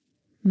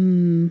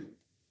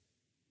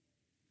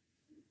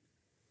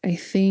 I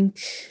think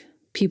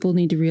people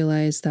need to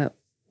realize that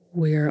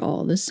we're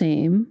all the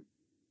same.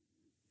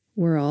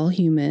 We're all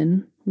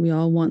human. We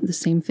all want the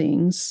same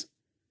things.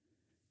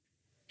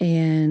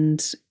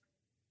 And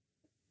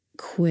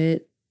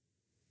quit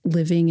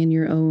living in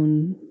your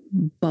own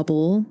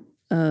bubble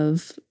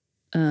of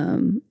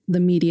the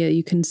media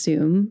you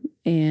consume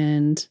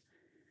and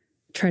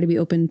try to be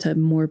open to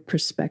more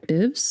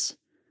perspectives.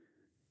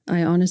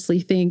 I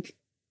honestly think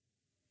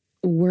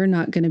we're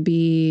not going to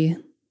be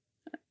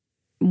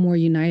more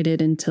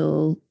united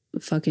until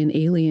fucking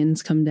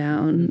aliens come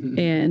down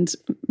and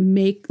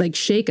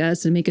shake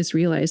us and make us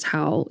realize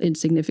how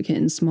insignificant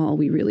and small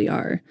we really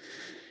are.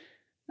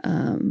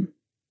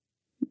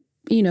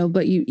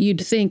 But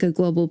you'd think a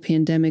global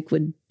pandemic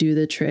would do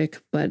the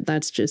trick, but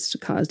that's just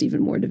caused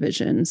even more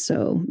division.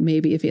 So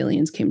maybe if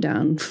aliens came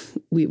down,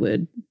 we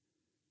would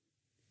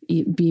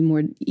be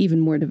even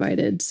more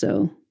divided.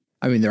 So,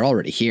 I mean, they're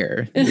already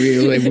here.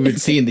 We've been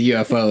seeing the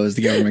UFOs.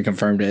 The government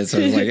confirmed it. So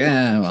it's like,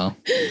 well.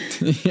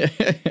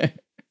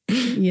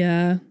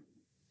 Yeah.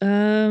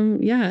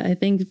 I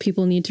think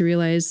people need to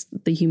realize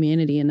the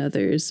humanity in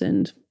others.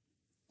 And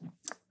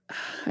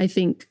I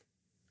think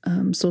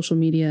social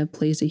media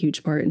plays a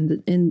huge part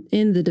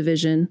in the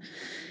division.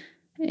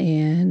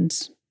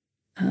 And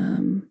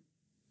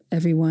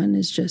everyone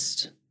is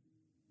just,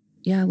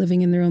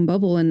 living in their own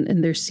bubble,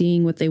 and they're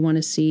seeing what they want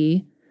to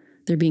see.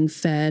 They're being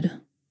fed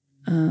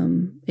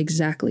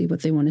exactly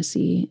what they want to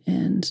see.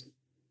 And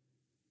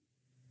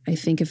I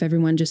think if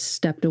everyone just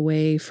stepped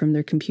away from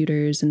their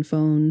computers and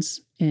phones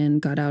and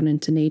got out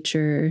into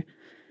nature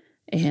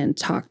and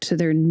talked to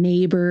their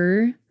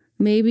neighbor,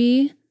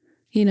 maybe,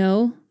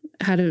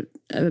 had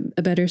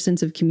a better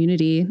sense of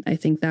community, I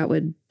think that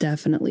would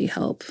definitely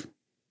help.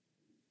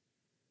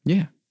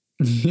 Yeah.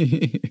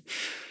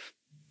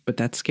 But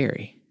that's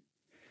scary.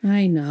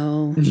 I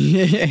know.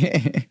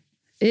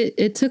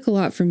 It took a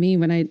lot for me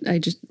when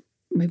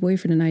my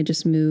boyfriend and I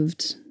just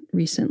moved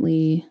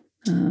recently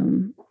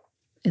in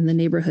the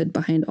neighborhood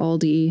behind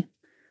Aldi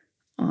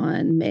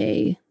on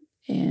May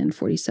and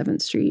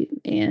 47th Street.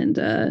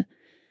 And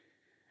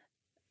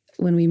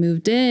when we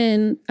moved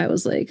in, I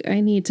was like,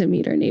 I need to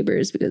meet our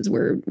neighbors because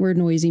we're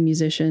noisy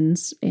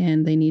musicians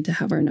and they need to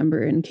have our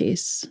number in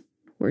case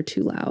we're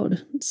too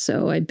loud.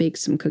 So I baked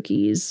some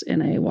cookies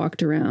and I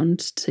walked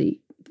around to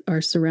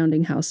our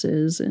surrounding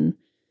houses and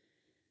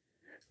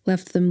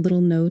left them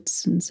little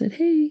notes and said,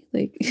 hey,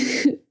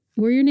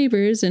 we're your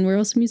neighbors and we're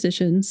also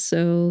musicians.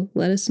 So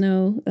let us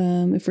know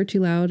if we're too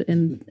loud.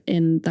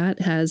 And that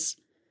has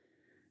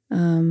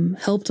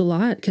helped a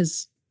lot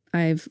because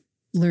I've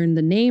learned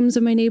the names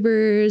of my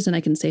neighbors and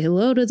I can say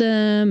hello to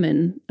them.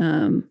 And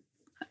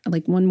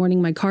one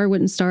morning my car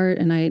wouldn't start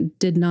and I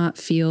did not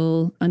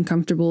feel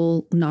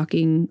uncomfortable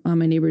knocking on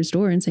my neighbor's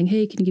door and saying,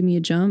 hey, can you give me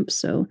a jump?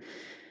 So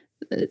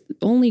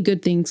only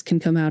good things can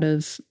come out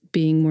of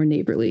being more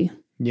neighborly.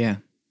 Yeah.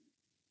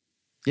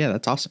 Yeah,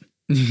 that's awesome.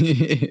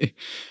 I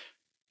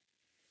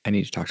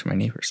need to talk to my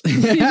neighbors. And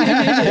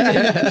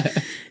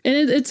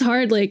it's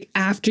hard,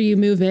 after you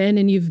move in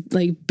and you've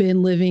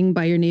been living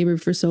by your neighbor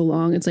for so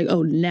long, it's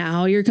oh,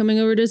 now you're coming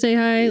over to say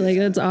hi.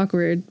 That's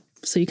awkward.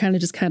 So you kind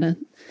of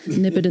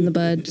nip it in the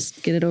bud,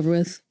 just get it over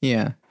with.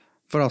 Yeah.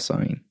 But also, I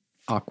mean,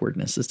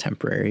 awkwardness is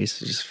temporary.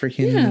 So just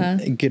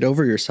freaking get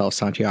over yourself,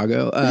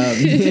 Santiago.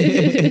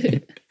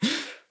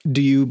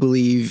 Do you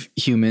believe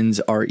humans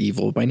are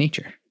evil by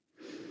nature?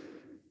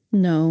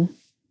 No.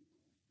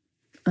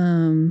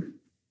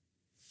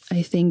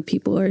 I think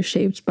people are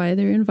shaped by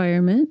their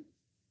environment,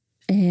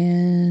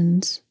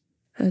 and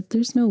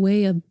there's no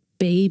way a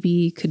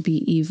baby could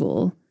be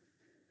evil.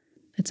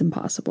 It's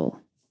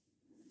impossible.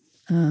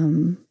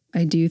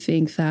 I do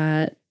think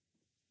that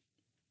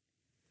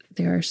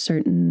there are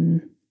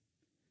certain,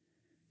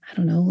 I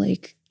don't know,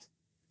 like,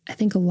 I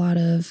think a lot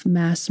of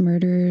mass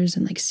murderers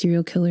and like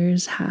serial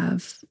killers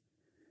have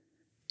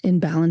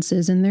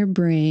imbalances in their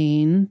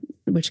brain,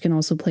 which can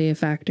also play a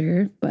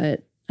factor.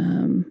 But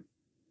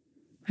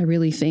I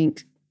really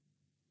think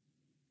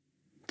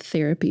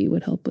therapy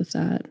would help with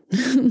that.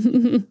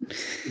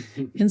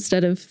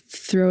 Instead of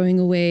throwing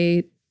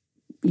away,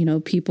 you know,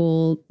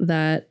 people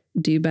that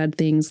do bad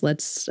things,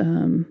 let's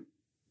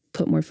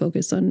put more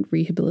focus on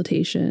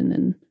rehabilitation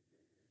and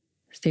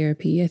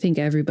therapy. I think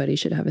everybody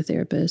should have a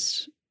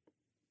therapist.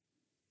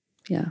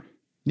 Yeah.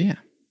 Yeah.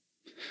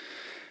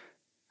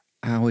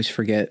 I always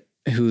forget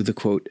who the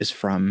quote is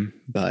from,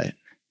 but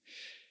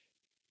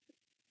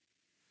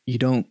you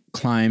don't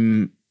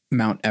climb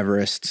Mount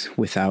Everest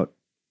without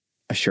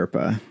a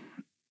Sherpa.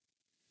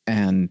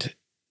 And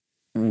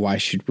why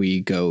should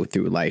we go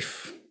through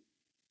life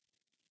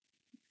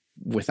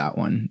without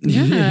one?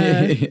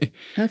 Yeah,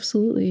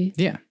 absolutely.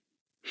 Yeah.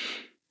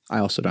 I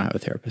also don't have a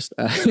therapist.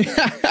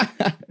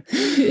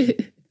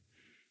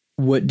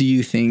 What do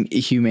you think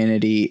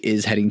humanity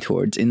is heading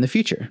towards in the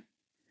future?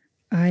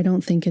 I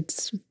don't think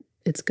it's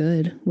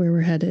good where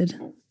we're headed.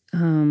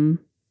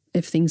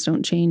 If things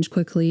don't change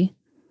quickly,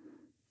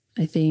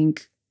 I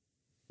think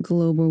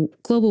global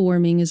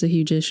warming is a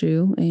huge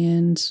issue,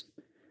 and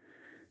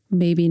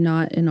maybe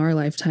not in our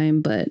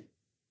lifetime, but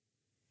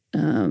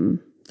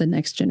the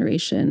next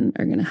generation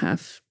are going to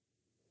have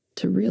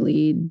to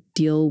really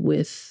deal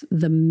with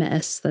the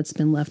mess that's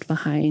been left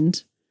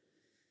behind.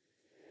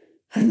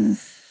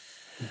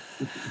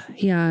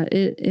 Yeah,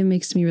 it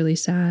makes me really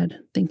sad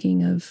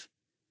thinking of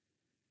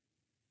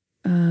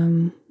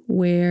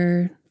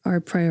where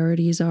our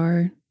priorities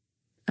are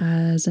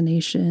as a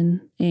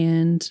nation,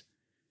 and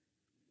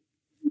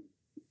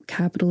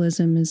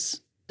capitalism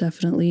is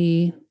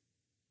definitely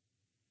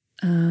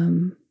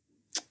the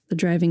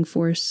driving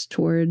force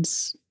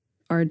towards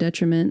our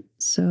detriment.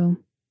 So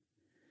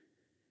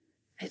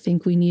I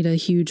think we need a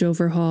huge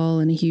overhaul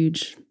and a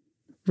huge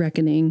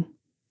reckoning.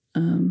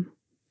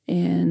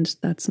 And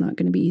that's not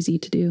going to be easy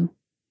to do.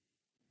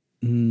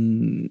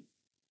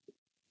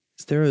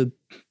 Is there a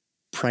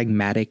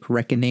pragmatic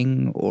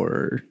reckoning,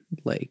 or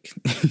like,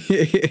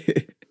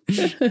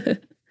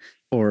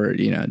 or,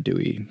 you know, do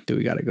we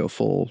got to go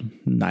full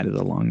Night of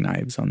the Long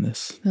Knives on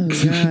this? Oh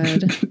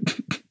God.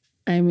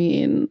 I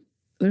mean,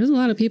 there's a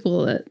lot of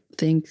people that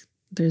think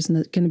there's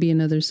going to be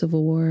another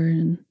civil war,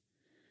 and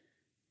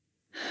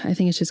I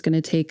think it's just going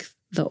to take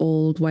the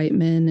old white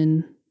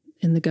men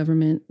and the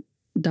government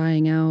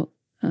dying out,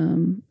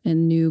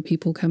 and new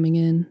people coming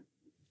in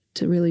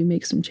to really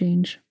make some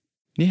change.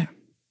 Yeah.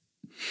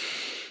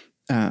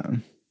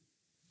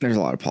 There's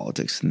a lot of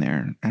politics in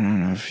there. I don't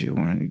know if you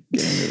want to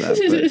get into that,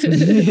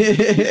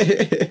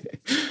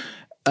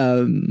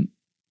 but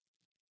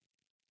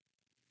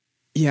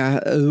yeah.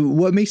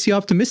 What makes you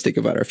optimistic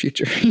about our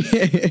future?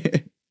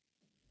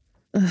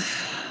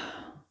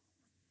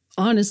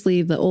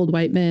 Honestly, the old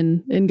white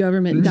men in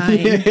government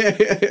dying,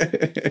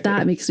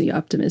 that makes me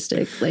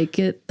optimistic. Like,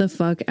 get the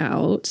fuck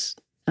out.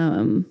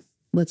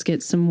 Let's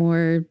get some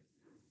more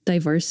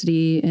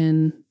diversity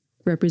and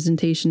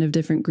representation of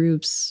different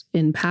groups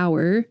in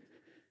power.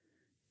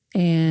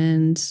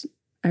 And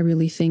I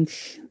really think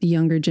the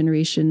younger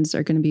generations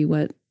are going to be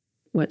what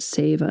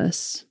save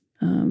us,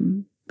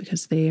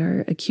 because they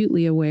are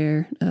acutely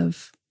aware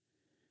of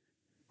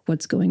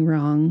what's going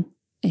wrong.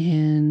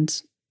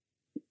 And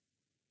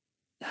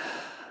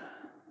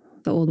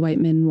the old white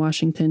men in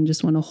Washington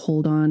just want to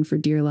hold on for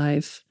dear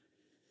life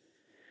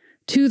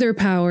to their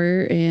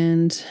power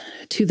and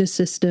to the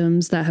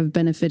systems that have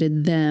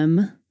benefited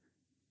them.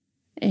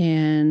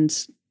 And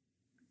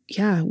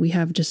yeah, we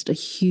have just a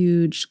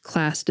huge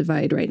class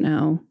divide right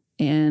now,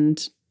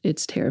 and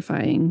it's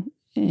terrifying.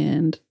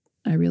 And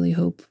I really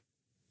hope,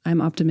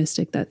 I'm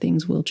optimistic that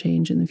things will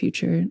change in the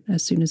future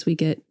as soon as we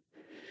get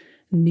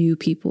new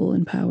people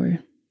in power.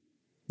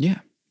 Yeah.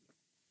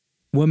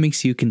 What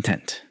makes you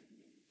content?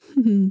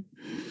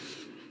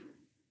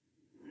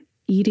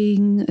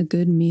 Eating a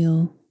good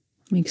meal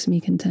makes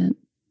me content.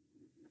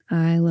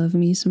 I love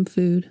me some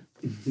food.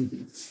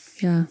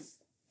 Yeah.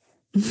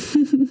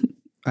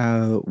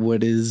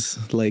 What is,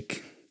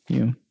 like, you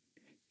know,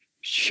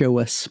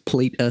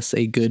 plate us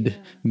a good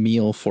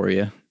meal for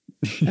you?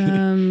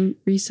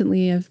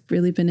 Recently I've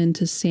really been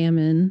into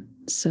salmon.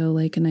 So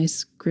like a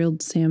nice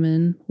grilled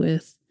salmon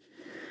with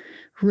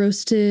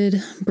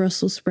roasted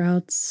Brussels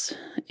sprouts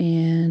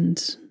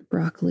and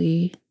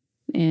broccoli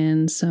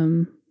and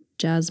some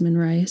jasmine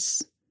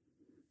rice.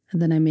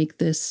 And then I make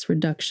this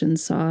reduction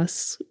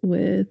sauce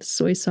with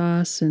soy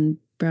sauce and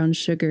brown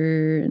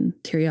sugar and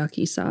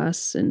teriyaki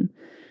sauce and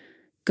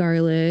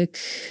garlic.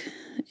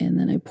 And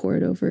then I pour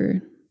it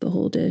over the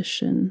whole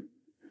dish, and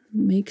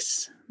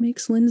makes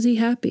Lindsay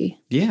happy.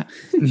 Yeah.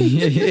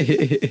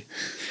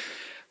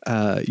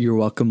 You're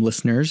welcome,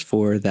 listeners,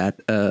 for that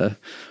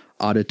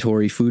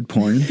auditory food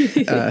porn.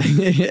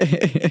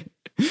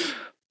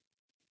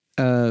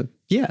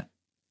 Yeah.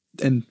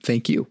 And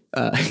thank you.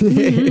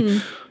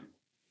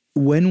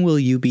 When will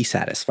you be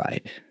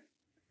satisfied?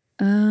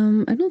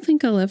 I don't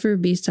think I'll ever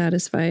be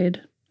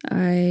satisfied.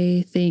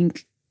 I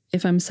think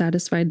if I'm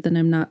satisfied, then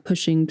I'm not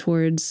pushing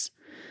towards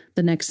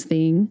the next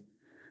thing.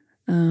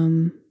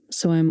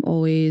 So I'm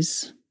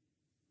always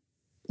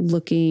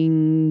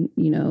looking,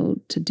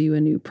 to do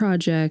a new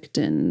project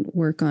and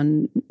work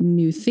on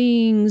new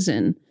things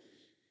and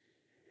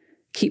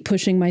keep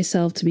pushing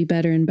myself to be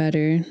better and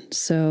better.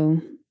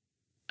 So,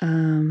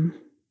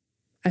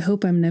 I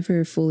hope I'm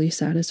never fully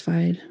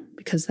satisfied,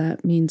 because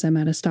that means I'm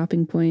at a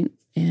stopping point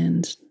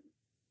and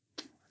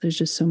there's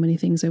just so many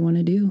things I want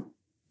to do.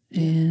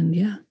 And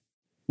yeah.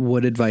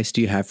 What advice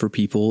do you have for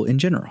people in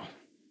general?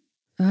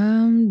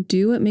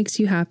 Do what makes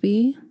you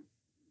happy.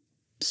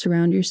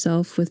 Surround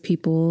yourself with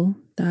people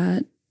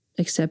that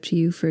accept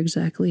you for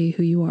exactly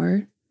who you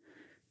are.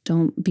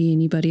 Don't be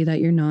anybody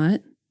that you're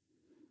not.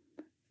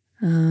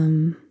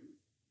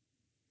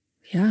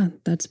 Yeah,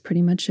 that's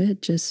pretty much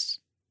it. Just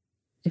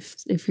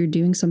if you're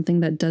doing something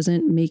that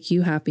doesn't make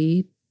you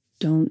happy,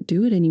 don't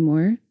do it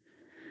anymore.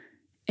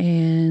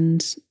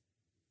 And,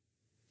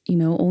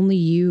 only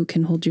you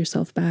can hold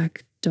yourself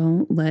back.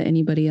 Don't let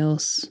anybody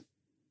else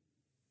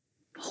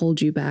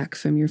hold you back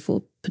from your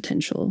full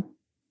potential.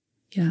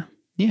 Yeah.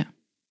 Yeah.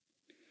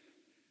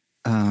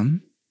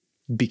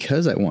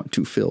 Because I want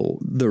to fill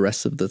the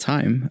rest of the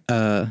time,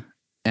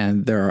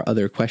 and there are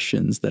other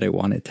questions that I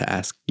wanted to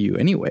ask you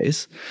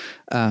anyways.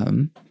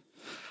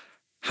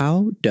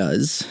 How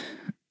does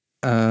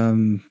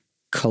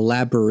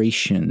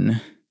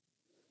collaboration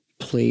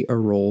play a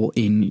role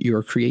in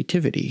your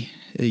creativity?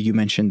 You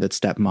mentioned that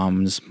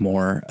Stepmom's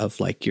more of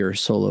like your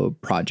solo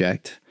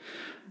project.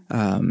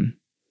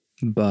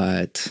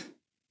 But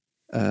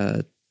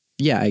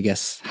yeah, I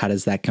guess how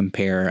does that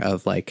compare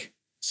of like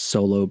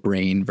solo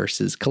brain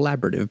versus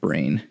collaborative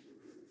brain?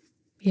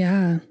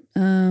 Yeah.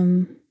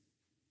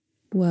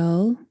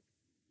 Well,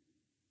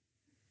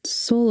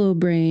 solo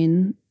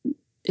brain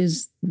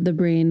is the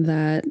brain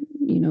that,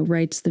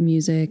 writes the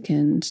music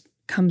and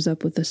comes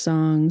up with the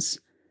songs.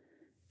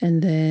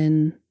 And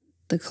then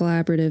the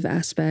collaborative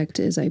aspect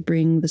is I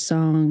bring the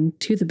song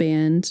to the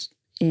band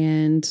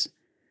and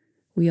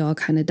we all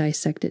kind of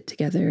dissect it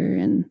together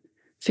and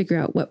figure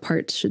out what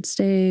parts should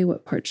stay,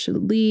 what parts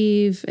should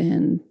leave.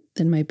 And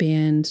then my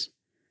band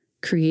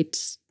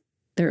creates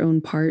their own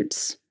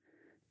parts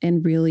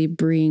and really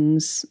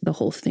brings the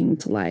whole thing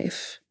to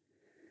life.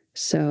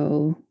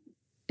 So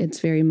it's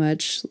very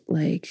much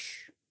like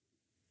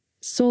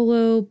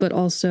solo, but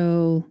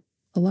also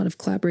a lot of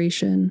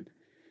collaboration.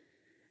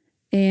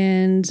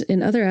 And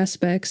in other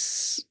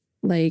aspects,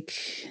 like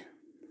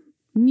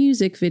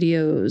music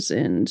videos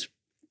and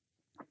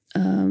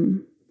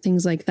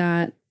things like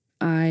that,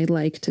 I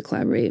like to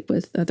collaborate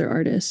with other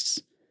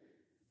artists.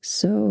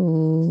 So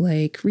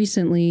like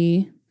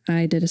recently,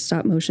 I did a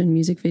stop motion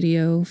music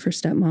video for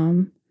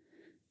Stepmom,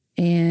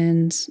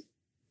 and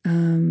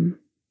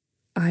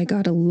I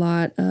got a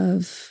lot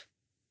of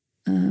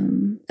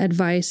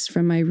advice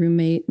from my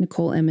roommate,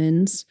 Nicole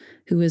Emmons,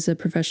 who is a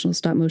professional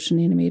stop motion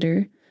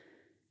animator.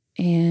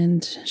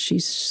 And she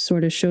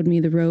sort of showed me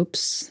the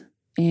ropes,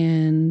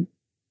 and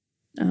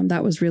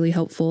that was really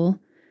helpful.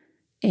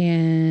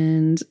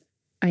 And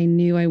I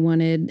knew I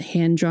wanted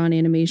hand-drawn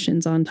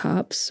animations on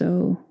top,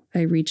 so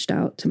I reached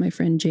out to my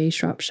friend Jay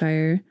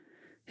Shropshire,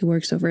 who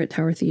works over at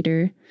Tower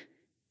Theater,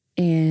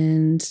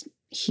 and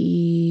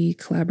he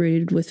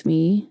collaborated with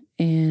me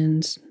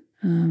and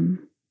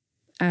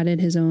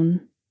added his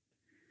own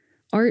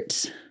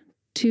art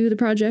to the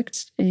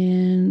project.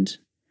 And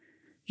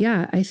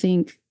yeah, I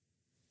think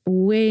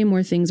way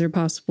more things are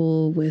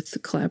possible with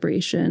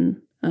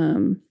collaboration.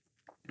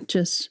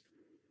 Just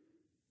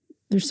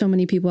there's so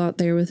many people out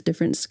there with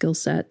different skill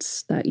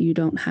sets that you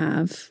don't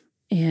have.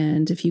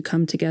 And if you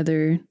come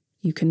together,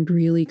 you can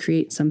really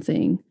create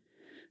something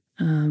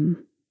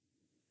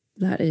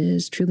that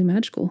is truly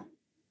magical.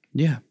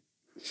 Yeah.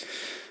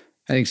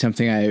 I think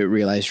something I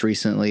realized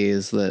recently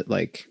is that,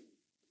 like,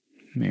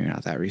 maybe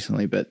not that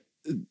recently, but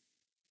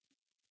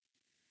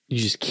you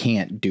just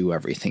can't do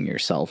everything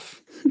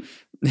yourself.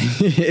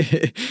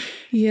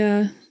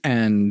 Yeah.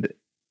 And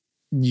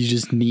you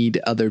just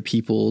need other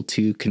people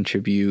to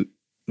contribute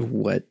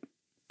what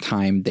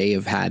time they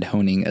have had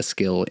honing a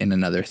skill in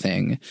another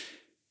thing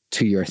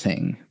to your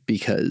thing,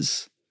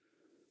 because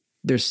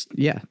there's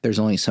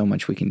only so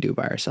much we can do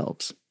by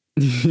ourselves.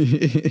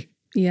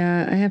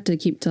 Yeah, I have to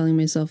keep telling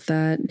myself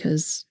that,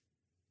 because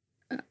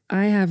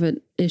I have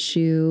an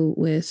issue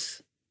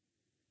with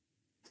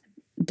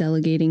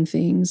delegating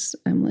things.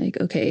 I'm like,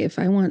 okay, if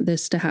I want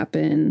this to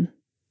happen,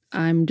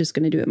 I'm just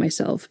going to do it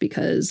myself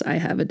because I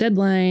have a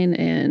deadline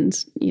and,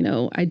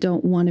 I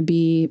don't want to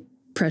be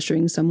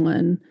pressuring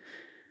someone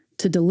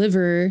to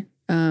deliver.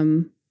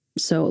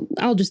 So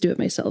I'll just do it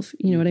myself.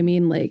 You know what I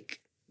mean? Like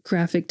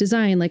graphic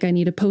design, like I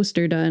need a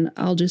poster done.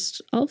 I'll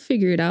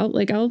figure it out.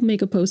 Like I'll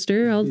make a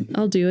poster.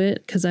 I'll do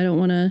it because I don't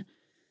want to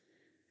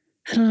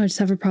I don't know. I just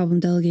have a problem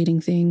delegating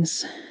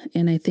things.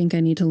 And I think I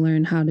need to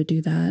learn how to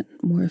do that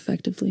more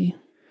effectively.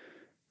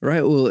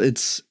 Right. Well,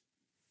 it's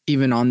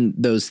even on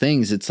those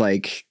things, it's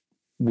like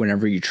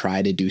whenever you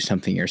try to do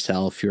something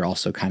yourself, you're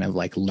also kind of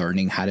like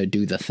learning how to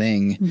do the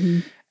thing. Mm-hmm.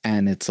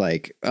 And it's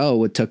like,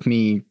 oh, it took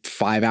me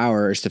 5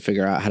 hours to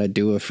figure out how to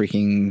do a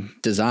freaking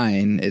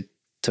design. It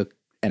took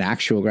an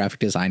actual graphic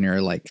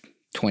designer like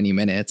 20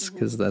 minutes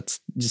because that's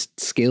just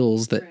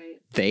skills that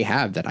they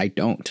have that I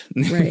don't.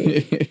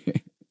 Right.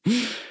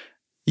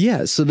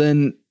 Yeah. So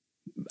then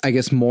I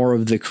guess more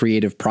of the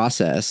creative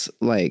process,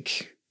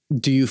 like,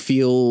 do you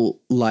feel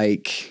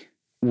like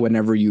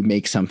whenever you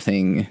make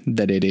something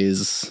that it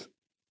is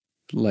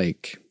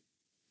like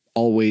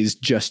always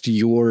just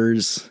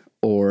yours,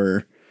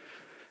 or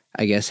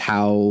I guess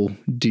how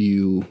do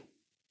you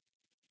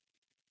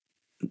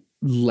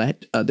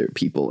let other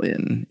people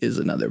in is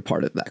another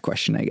part of that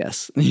question, I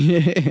guess.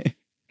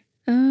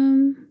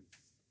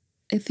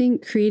 I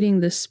think creating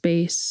the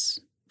space,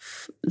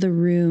 the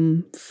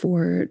room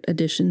for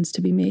additions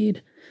to be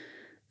made.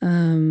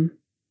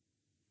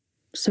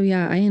 So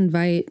yeah, I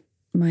invite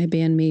my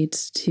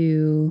bandmates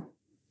to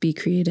be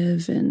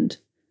creative, and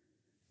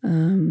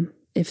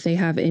if they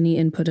have any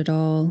input at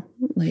all,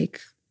 like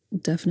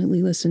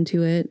definitely listen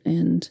to it.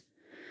 And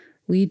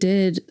we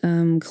did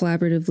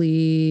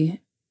collaboratively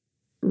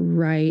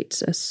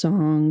write a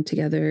song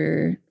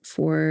together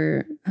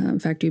for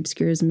Factory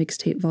Obscura's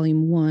Mixtape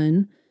Volume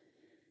 1.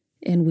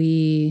 And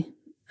we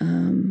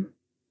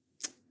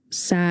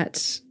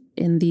sat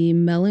in the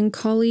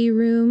melancholy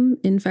room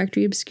in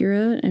Factory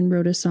Obscura and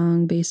wrote a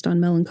song based on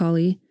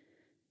melancholy.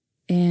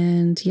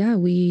 And yeah,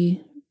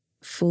 we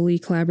fully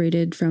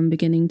collaborated from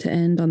beginning to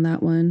end on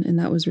that one. And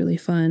that was really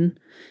fun.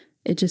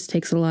 It just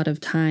takes a lot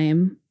of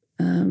time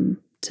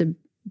to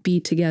be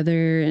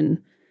together.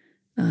 And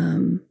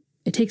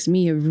it takes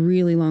me a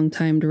really long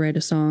time to write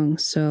a song.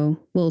 So,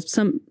 well,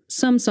 some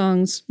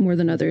songs more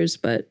than others,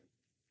 but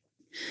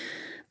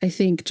I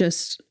think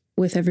just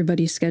with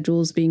everybody's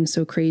schedules being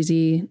so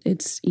crazy,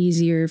 it's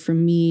easier for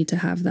me to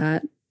have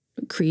that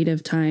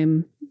creative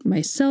time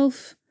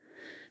myself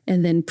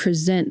and then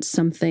present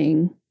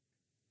something,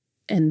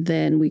 and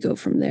then we go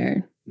from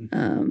there.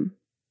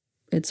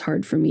 It's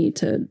hard for me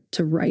to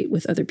write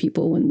with other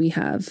people when we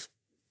have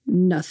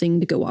nothing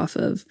to go off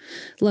of.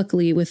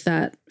 Luckily, with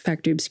that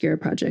Factory Obscura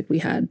project, we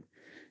had,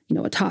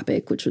 a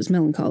topic, which was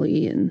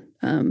melancholy, and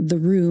the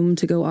room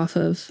to go off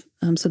of.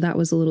 So that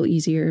was a little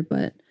easier,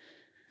 but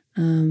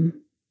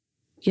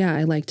yeah,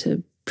 I like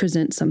to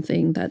present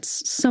something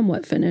that's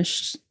somewhat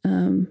finished,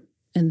 and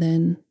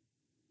then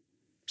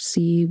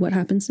see what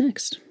happens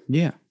next.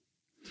 Yeah.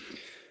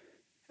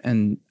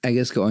 And I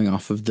guess going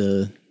off of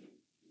the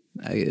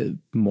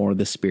more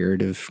the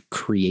spirit of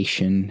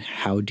creation,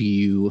 how do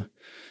you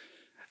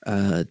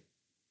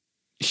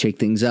shake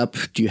things up?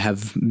 Do you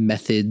have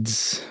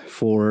methods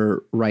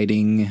for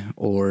writing,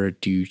 or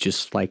do you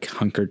just like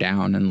hunker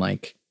down and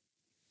like,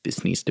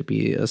 this needs to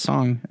be a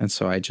song, and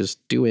so I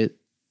just do it?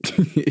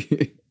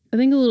 I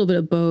think a little bit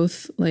of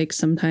both. Like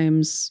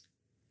sometimes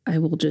I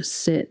will just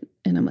sit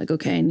and I'm like,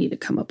 okay, I need to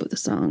come up with a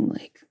song.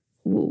 Like,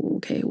 whoa,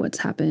 okay, what's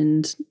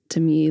happened to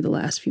me the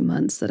last few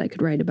months that I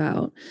could write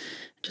about?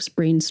 Just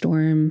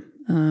brainstorm.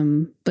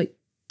 But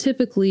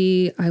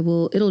typically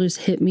it'll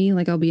just hit me.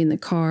 Like I'll be in the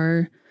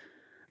car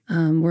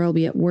where I'll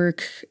be at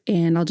work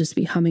and I'll just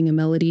be humming a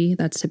melody.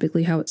 That's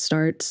typically how it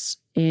starts.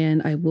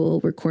 And I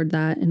will record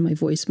that in my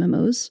voice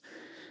memos.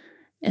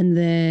 And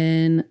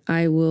then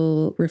I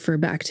will refer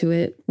back to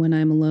it when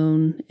I'm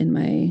alone in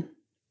my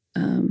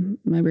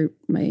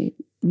my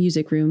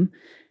music room.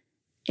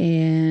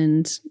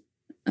 And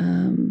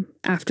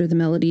after the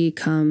melody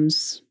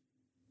comes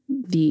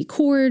the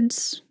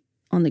chords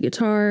on the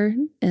guitar,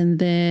 and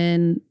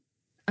then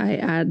I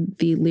add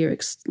the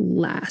lyrics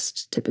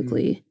last,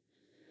 typically.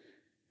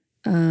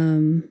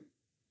 So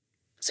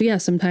yeah,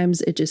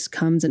 sometimes it just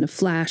comes in a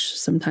flash.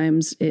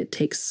 Sometimes it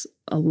takes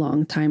a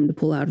long time to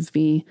pull out of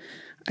me.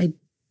 I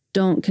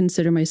don't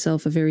consider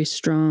myself a very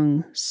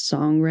strong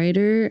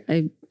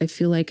songwriter. I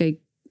feel like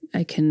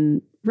I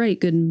can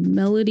write good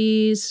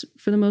melodies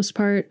for the most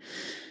part.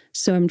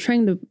 So I'm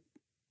trying to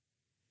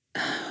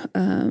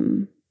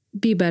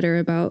be better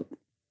about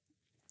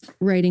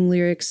writing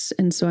lyrics.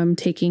 And so I'm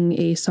taking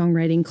a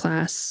songwriting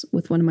class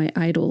with one of my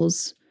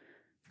idols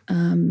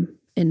in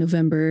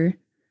November.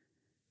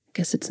 I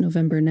guess it's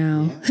November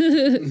now.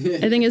 Yeah.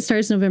 I think it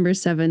starts November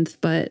 7th,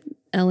 but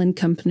Ellen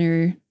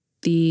Kumpner,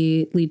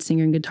 the lead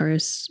singer and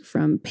guitarist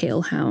from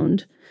Pale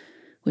Hound,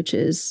 which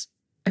is,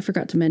 I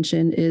forgot to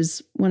mention,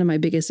 is one of my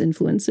biggest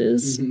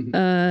influences.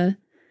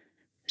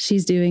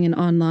 She's doing an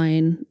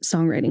online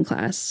songwriting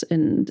class,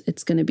 and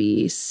it's going to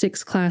be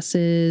 6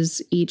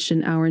 classes, each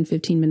an hour and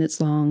 15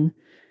 minutes long.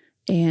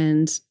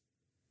 And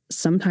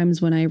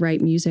sometimes when I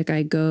write music,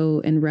 I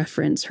go and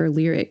reference her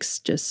lyrics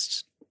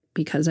just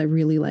because I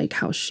really like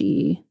how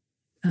she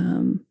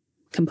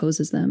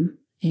composes them,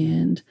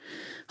 and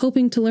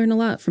hoping to learn a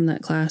lot from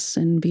that class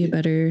and be a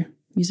better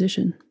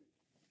musician.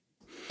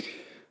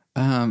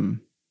 So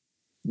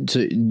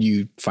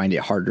you find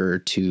it harder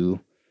to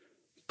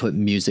put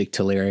music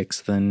to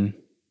lyrics than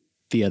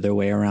the other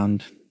way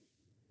around.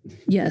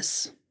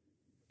 Yes.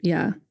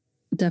 Yeah.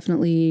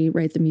 Definitely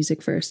write the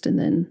music first and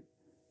then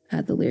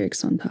add the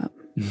lyrics on top.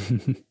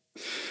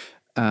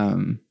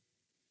 I'm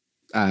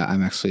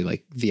actually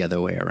like the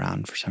other way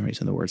around. For some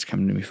reason, the words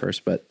come to me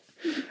first, but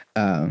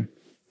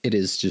it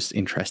is just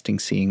interesting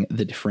seeing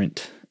the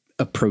different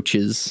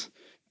approaches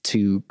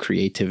to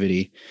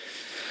creativity.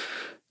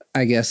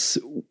 I guess,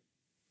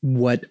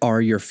 what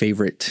are your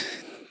favorite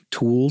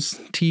tools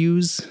to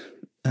use?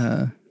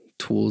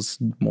 Tools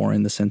more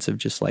in the sense of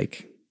just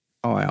like,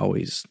 oh, I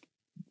always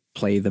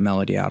play the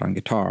melody out on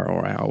guitar,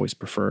 or I always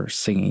prefer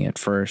singing it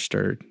first,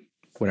 or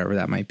whatever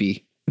that might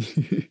be.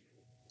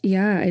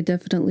 Yeah, I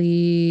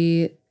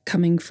definitely,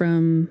 coming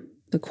from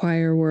the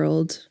choir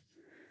world,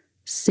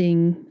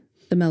 sing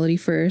the melody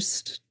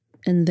first,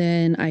 and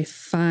then I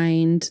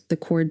find the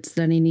chords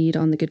that I need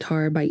on the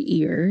guitar by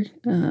ear.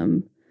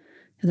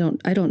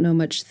 I don't know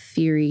much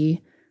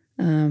theory.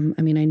 I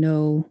mean, I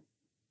know,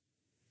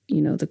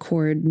 the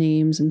chord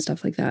names and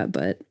stuff like that,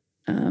 but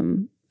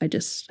I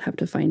just have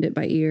to find it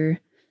by ear.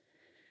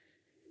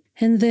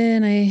 And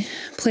then I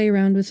play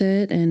around with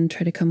it and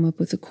try to come up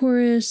with a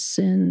chorus.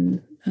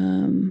 And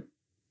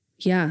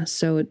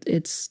so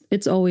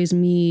it's always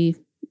me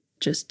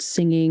just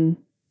singing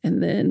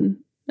and then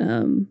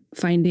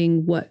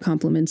finding what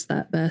complements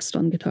that best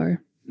on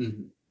guitar.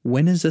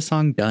 When is the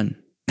song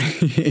done?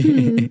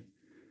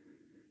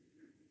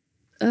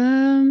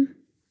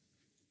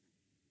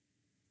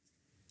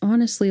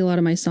 Honestly, a lot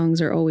of my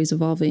songs are always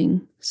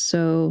evolving,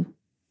 so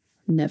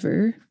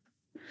never.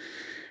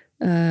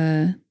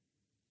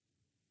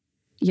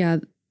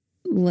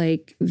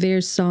 Like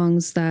there's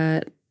songs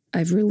that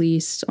I've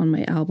released on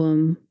my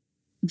album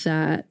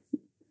that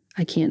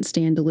I can't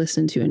stand to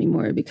listen to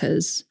anymore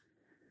because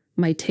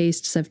my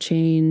tastes have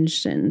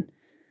changed, and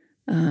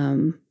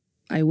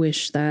I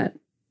wish that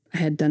I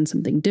had done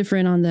something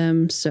different on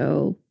them.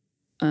 So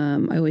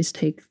I always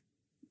take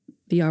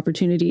the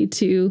opportunity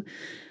to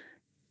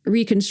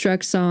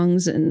reconstruct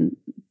songs and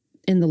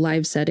in the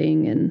live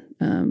setting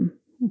and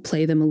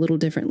play them a little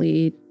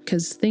differently,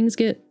 because things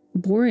get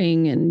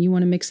boring and you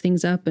want to mix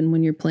things up. And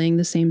when you're playing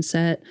the same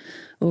set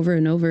over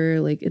and over,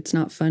 like, it's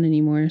not fun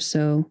anymore.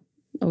 So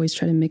always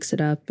try to mix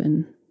it up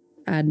and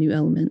add new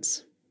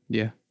elements.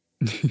 Yeah.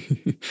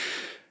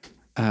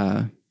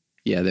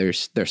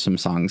 There's some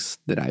songs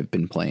that I've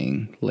been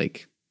playing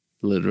like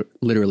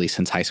literally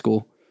since high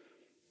school,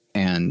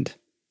 and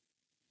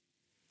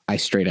I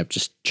straight up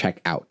just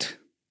check out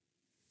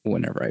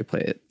whenever I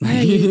play it.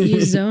 Yeah, you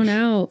zone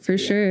out for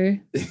sure.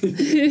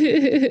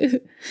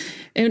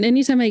 And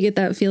anytime I get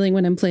that feeling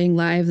when I'm playing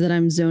live that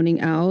I'm zoning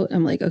out,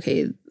 I'm like,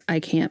 okay, I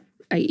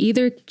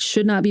either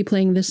should not be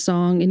playing this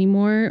song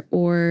anymore,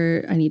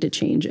 or I need to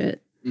change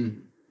it.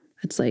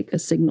 It's like a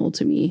signal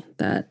to me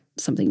that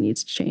something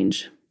needs to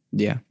change.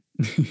 Yeah.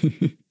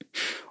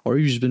 Or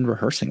you've just been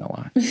rehearsing a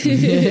lot.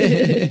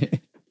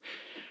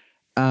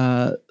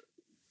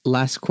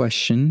 Last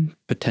question,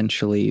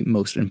 potentially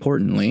most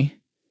importantly,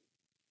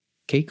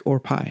 cake or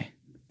pie?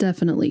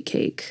 Definitely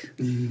cake.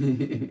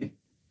 She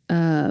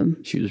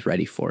was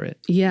ready for it.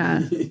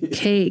 Yeah,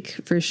 cake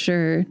for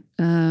sure.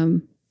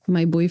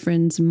 My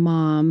boyfriend's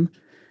mom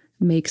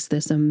makes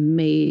this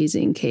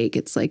amazing cake.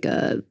 It's like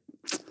a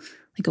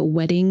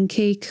wedding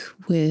cake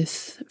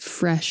with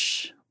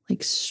fresh,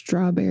 like,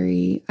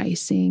 strawberry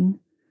icing.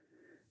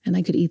 And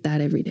I could eat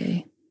that every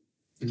day.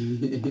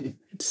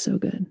 It's so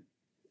good.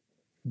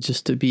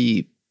 Just to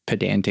be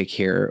pedantic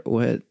here,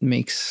 what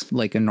makes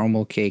like a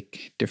normal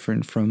cake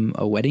different from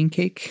a wedding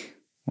cake,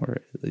 or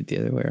the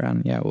other way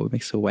around? Yeah, what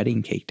makes a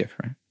wedding cake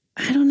different?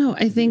 I don't know.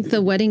 I think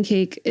the wedding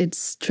cake,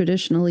 it's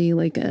traditionally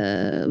like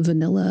a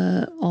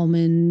vanilla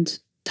almond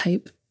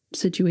type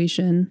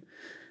situation,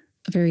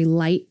 very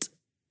light.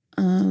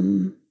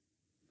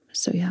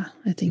 So yeah,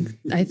 I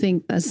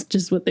think that's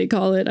just what they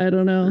call it. I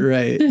don't know.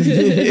 Right.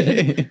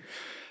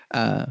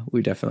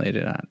 We definitely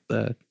did not.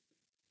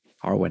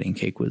 Our wedding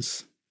cake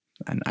was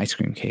an ice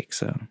cream cake,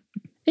 so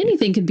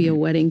anything could be a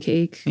wedding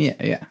cake.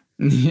 Yeah.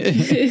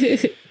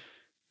 It's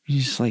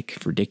just like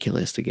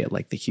ridiculous to get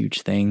like the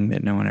huge thing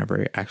that no one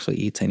ever actually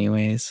eats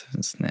anyways.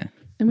 Nah.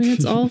 I mean,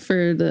 it's all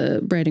for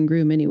the bride and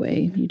groom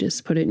anyway. You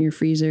just put it in your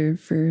freezer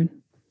for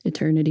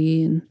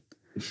eternity. And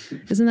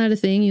isn't that a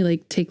thing? You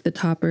like take the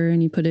topper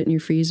and you put it in your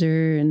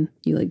freezer and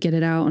you like get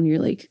it out on your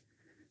like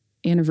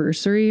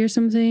anniversary or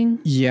something.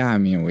 Yeah, I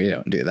mean, we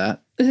don't do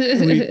that.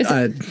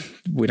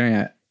 We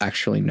don't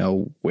actually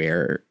know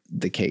where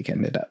the cake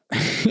ended up.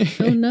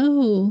 Oh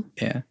no.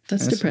 Yeah.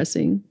 That's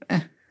depressing.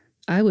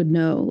 I would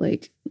know,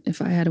 like,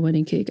 if I had a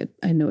wedding cake,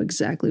 I know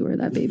exactly where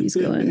that baby's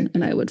going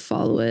and I would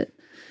follow it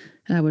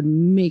and I would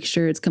make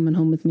sure it's coming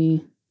home with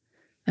me.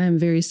 I'm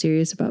very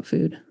serious about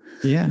food.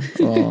 Yeah.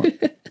 Well,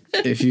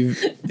 if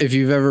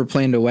you've ever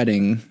planned a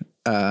wedding,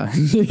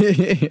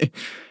 there's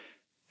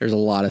a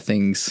lot of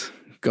things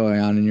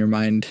going on in your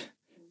mind.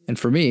 And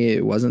for me,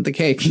 it wasn't the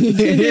cake.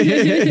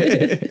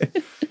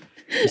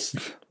 Just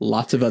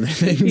lots of other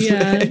things.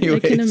 Yeah,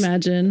 anyways. I can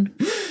imagine.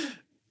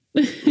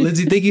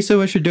 Lindsay, thank you so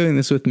much for doing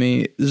this with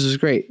me. This is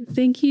great.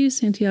 Thank you,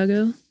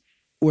 Santiago.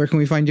 Where can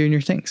we find you and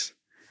your things?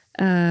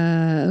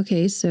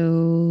 Okay,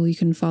 so you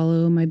can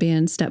follow my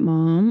band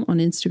Stepmom on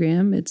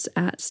Instagram. It's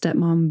at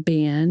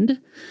stepmomband.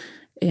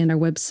 And our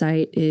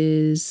website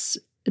is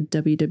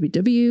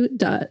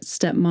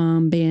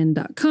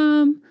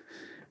www.stepmomband.com.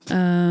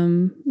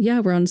 Yeah,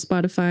 we're on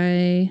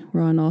Spotify.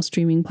 We're on all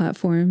streaming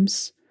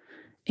platforms.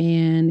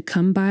 And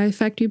come by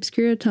Factory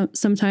Obscura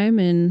sometime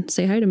and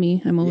say hi to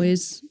me. I'm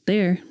always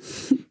there.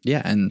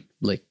 Yeah, and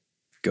like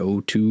go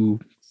to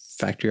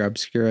Factory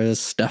Obscura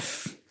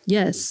stuff.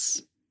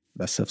 Yes.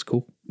 That stuff's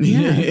cool.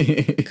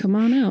 Yeah. Come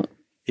on out.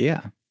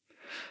 Yeah.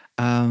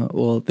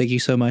 Well, thank you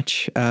so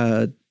much.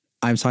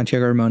 I'm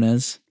Santiago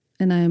Ramones.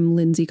 And I'm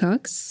Lindsay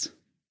Cox.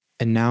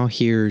 And now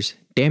here's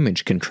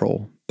Damage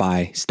Control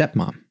by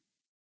Stepmom.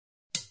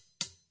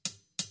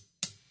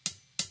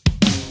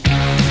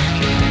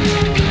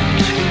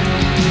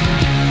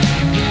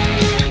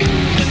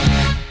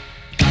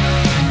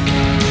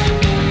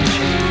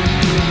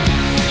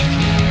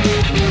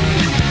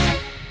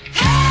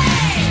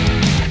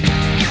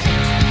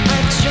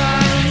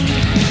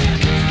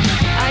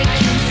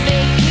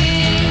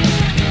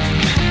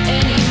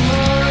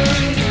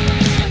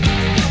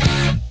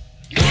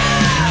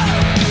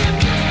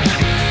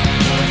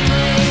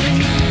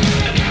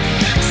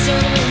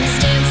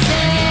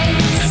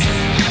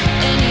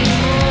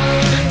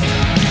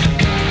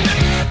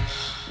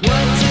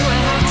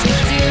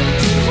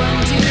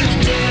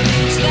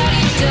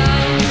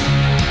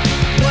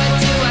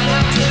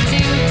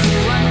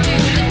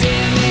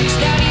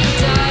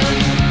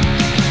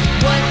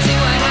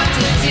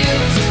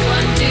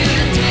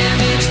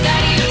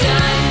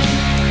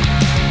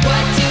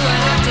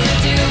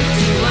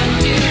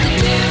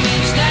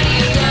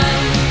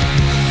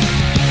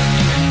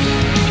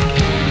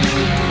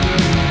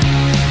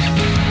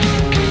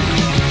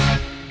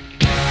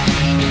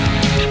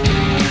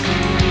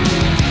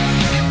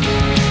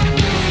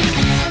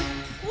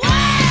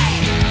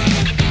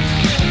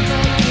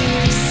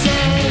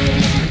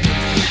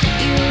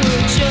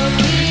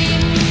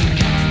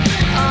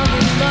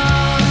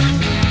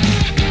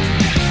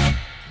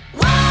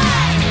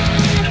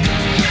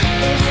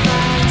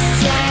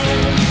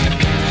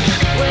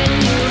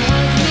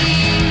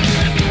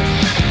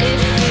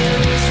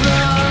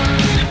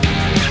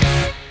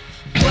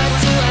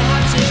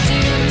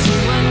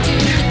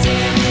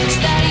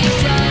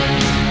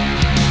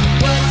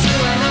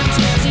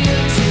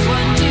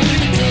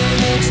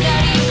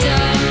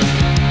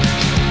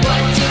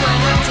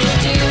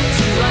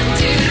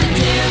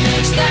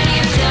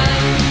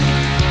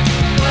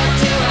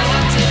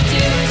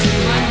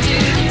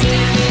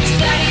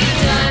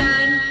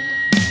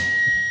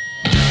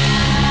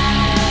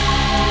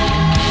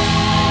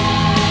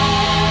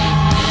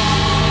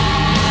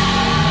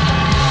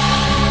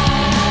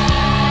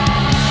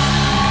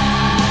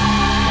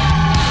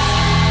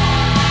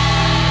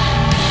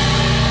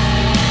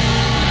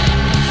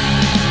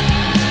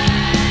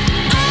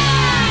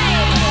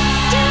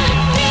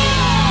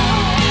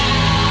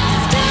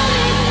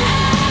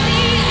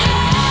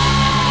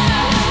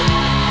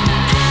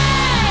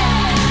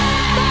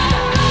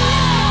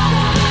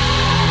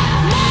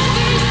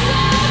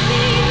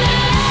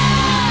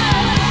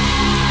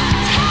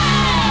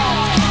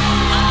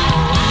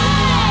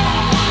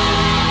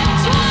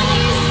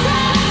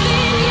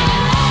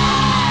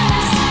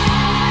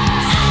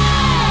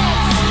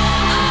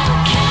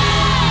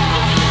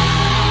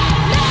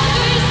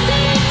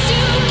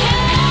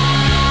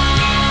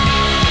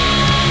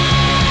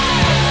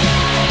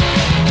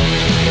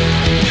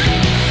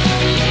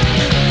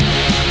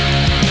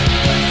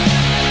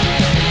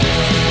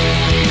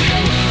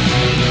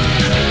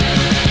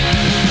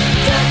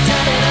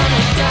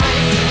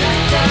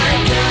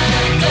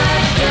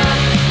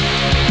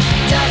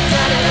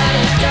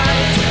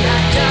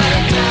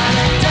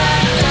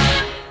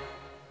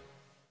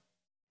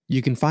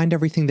 You can find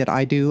everything that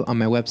I do on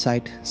my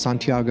website,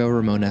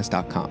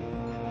 santiagoramones.com.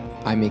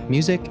 I make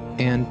music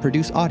and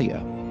produce audio.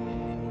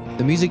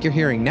 The music you're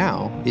hearing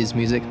now is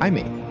music I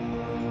made.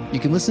 You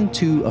can listen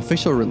to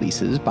official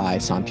releases by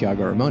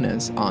Santiago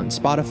Ramones on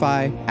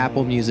Spotify,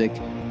 Apple Music,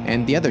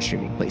 and the other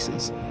streaming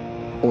places.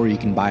 Or you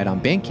can buy it on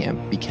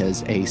Bandcamp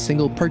because a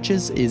single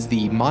purchase is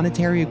the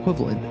monetary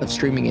equivalent of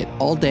streaming it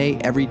all day,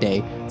 every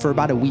day for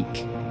about a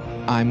week.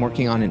 I'm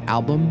working on an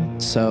album,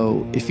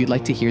 so if you'd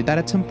like to hear that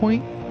at some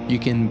point, you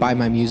can buy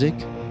my music,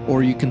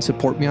 or you can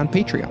support me on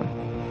Patreon.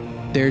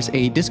 There's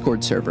a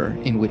Discord server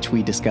in which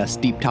we discuss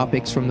deep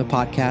topics from the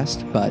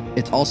podcast, but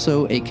it's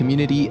also a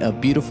community of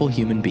beautiful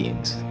human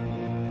beings.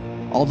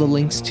 All the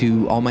links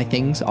to all my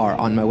things are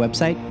on my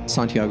website,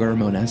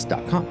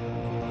 santiagoramones.com.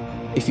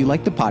 If you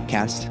like the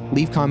podcast,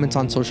 leave comments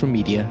on social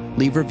media,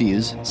 leave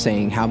reviews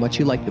saying how much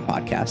you like the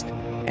podcast,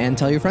 and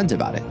tell your friends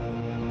about it.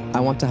 I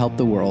want to help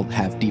the world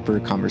have deeper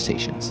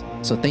conversations.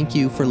 So thank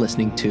you for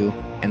listening to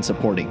and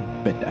supporting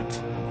Bit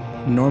Depth.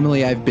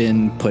 Normally I've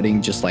been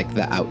putting just like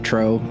the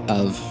outro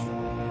of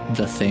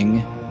the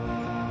thing,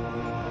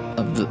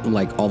 of the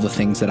like all the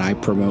things that I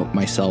promote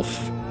myself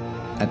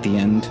at the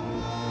end.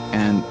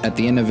 And at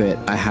the end of it,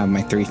 I have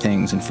my 3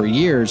 things. And for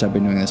years, I've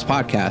been doing this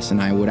podcast,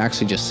 and I would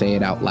actually just say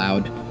it out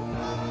loud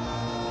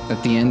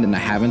at the end, and I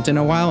haven't in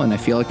a while, and I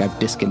feel like I've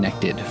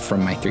disconnected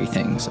from my 3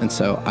 things. And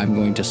so I'm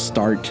going to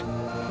start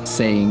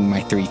saying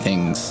my 3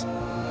 things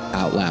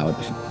out loud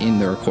in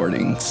the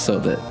recording so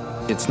that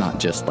it's not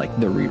just like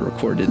the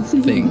re-recorded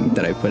thing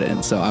that I put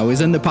in. So I was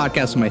in the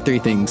podcast with my 3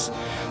 things.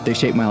 They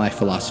shape my life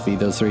philosophy.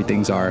 Those 3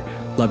 things are: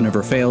 love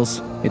never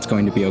fails, it's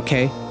going to be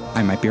okay,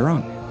 I might be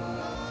wrong.